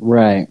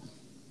 Right.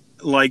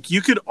 Like,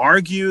 you could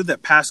argue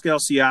that Pascal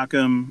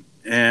Siakam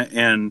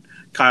and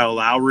Kyle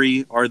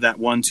Lowry are that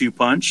 1-2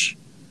 punch.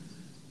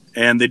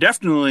 And they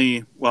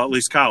definitely, well, at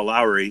least Kyle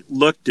Lowry,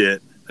 looked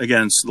it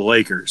against the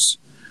Lakers.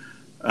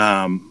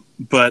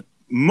 But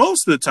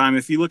most of the time,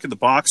 if you look at the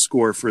box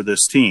score for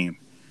this team,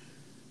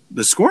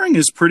 the scoring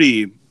is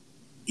pretty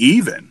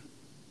even.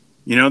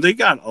 They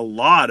got a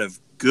lot of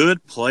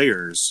good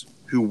players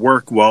who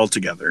work well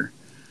together.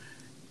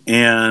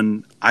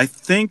 And I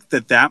think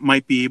that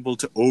might be able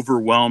to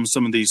overwhelm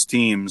some of these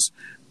teams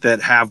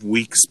that have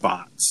weak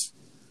spots.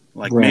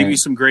 Like maybe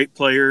some great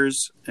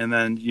players and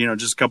then,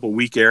 just a couple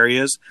weak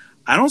areas.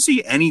 I don't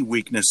see any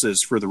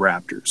weaknesses for the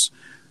Raptors.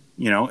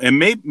 And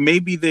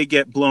maybe they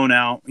get blown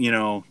out.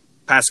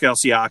 Pascal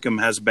Siakam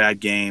has a bad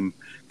game.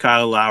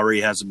 Kyle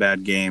Lowry has a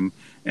bad game.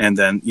 And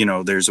then,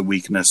 there's a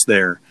weakness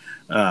there.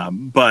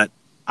 But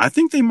I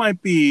think they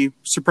might be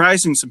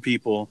surprising some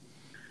people.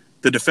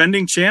 The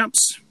defending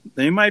champs,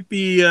 they might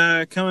be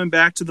coming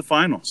back to the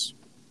finals.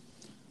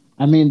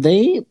 I mean,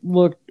 they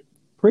looked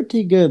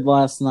pretty good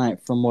last night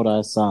from what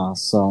I saw.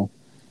 So,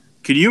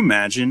 could you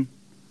imagine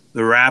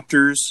the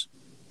Raptors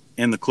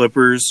and the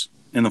Clippers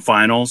in the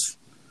finals.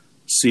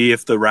 See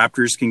if the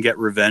Raptors can get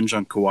revenge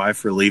on Kawhi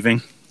for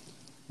leaving.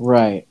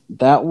 Right.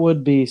 That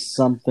would be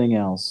something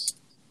else.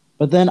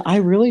 But then I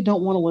really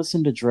don't want to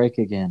listen to Drake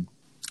again.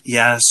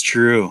 Yeah, that's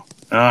true.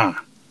 That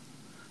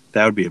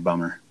would be a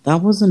bummer.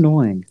 That was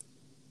annoying.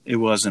 It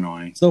was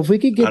annoying. So if we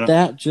could get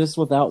that just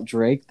without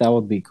Drake, that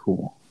would be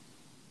cool.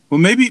 Well,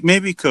 maybe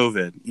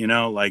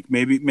COVID, like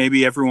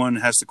maybe everyone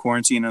has to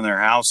quarantine in their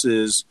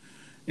houses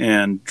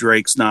and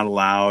Drake's not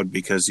allowed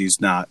because he's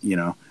not,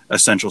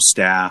 essential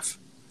staff.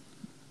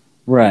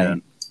 Right.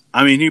 And,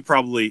 I mean, he'd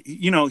probably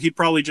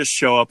just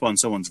show up on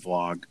someone's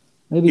vlog.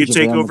 Maybe he'd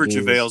take over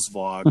JaVale JaVale's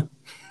vlog.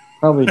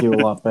 Probably do a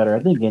lot better. I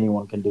think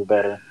anyone can do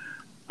better.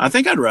 I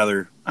think I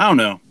don't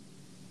know.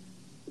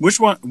 Which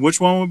one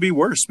would be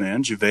worse,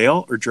 man?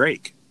 JaVale or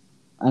Drake?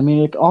 I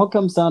mean, it all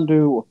comes down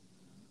to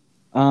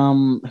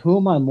who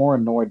am I more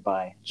annoyed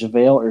by,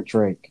 JaVale or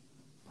Drake?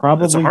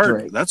 Probably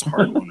Drake. That's a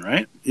hard one,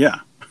 right? Yeah.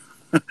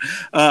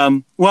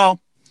 Well,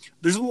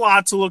 there's a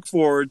lot to look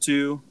forward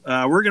to.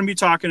 We're going to be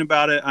talking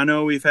about it. I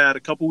know we've had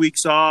a couple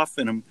weeks off,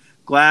 and I'm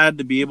glad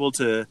to be able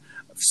to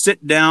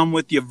sit down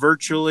with you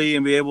virtually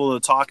and be able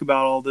to talk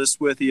about all this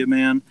with you,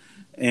 man.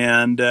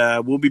 And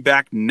we'll be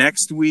back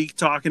next week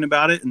talking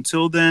about it.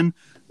 Until then,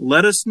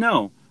 let us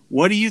know.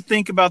 What do you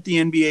think about the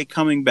NBA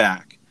coming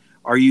back?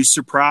 Are you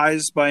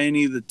surprised by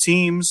any of the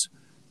teams?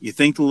 You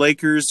think the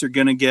Lakers are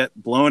going to get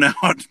blown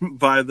out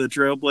by the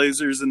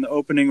Trailblazers in the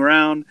opening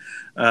round?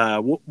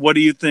 What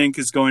do you think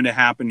is going to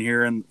happen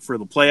here for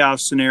the playoff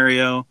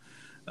scenario?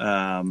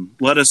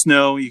 Let us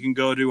know. You can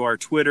go to our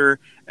Twitter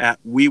at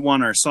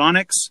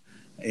WeWantOurSonics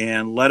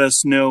and let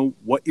us know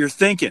what you're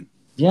thinking.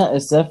 Yeah,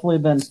 it's definitely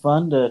been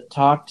fun to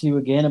talk to you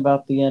again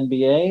about the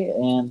NBA,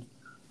 and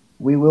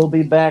we will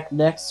be back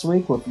next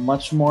week with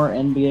much more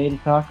NBA to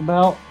talk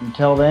about.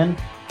 Until then,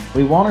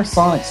 we want our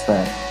Sonics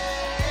back.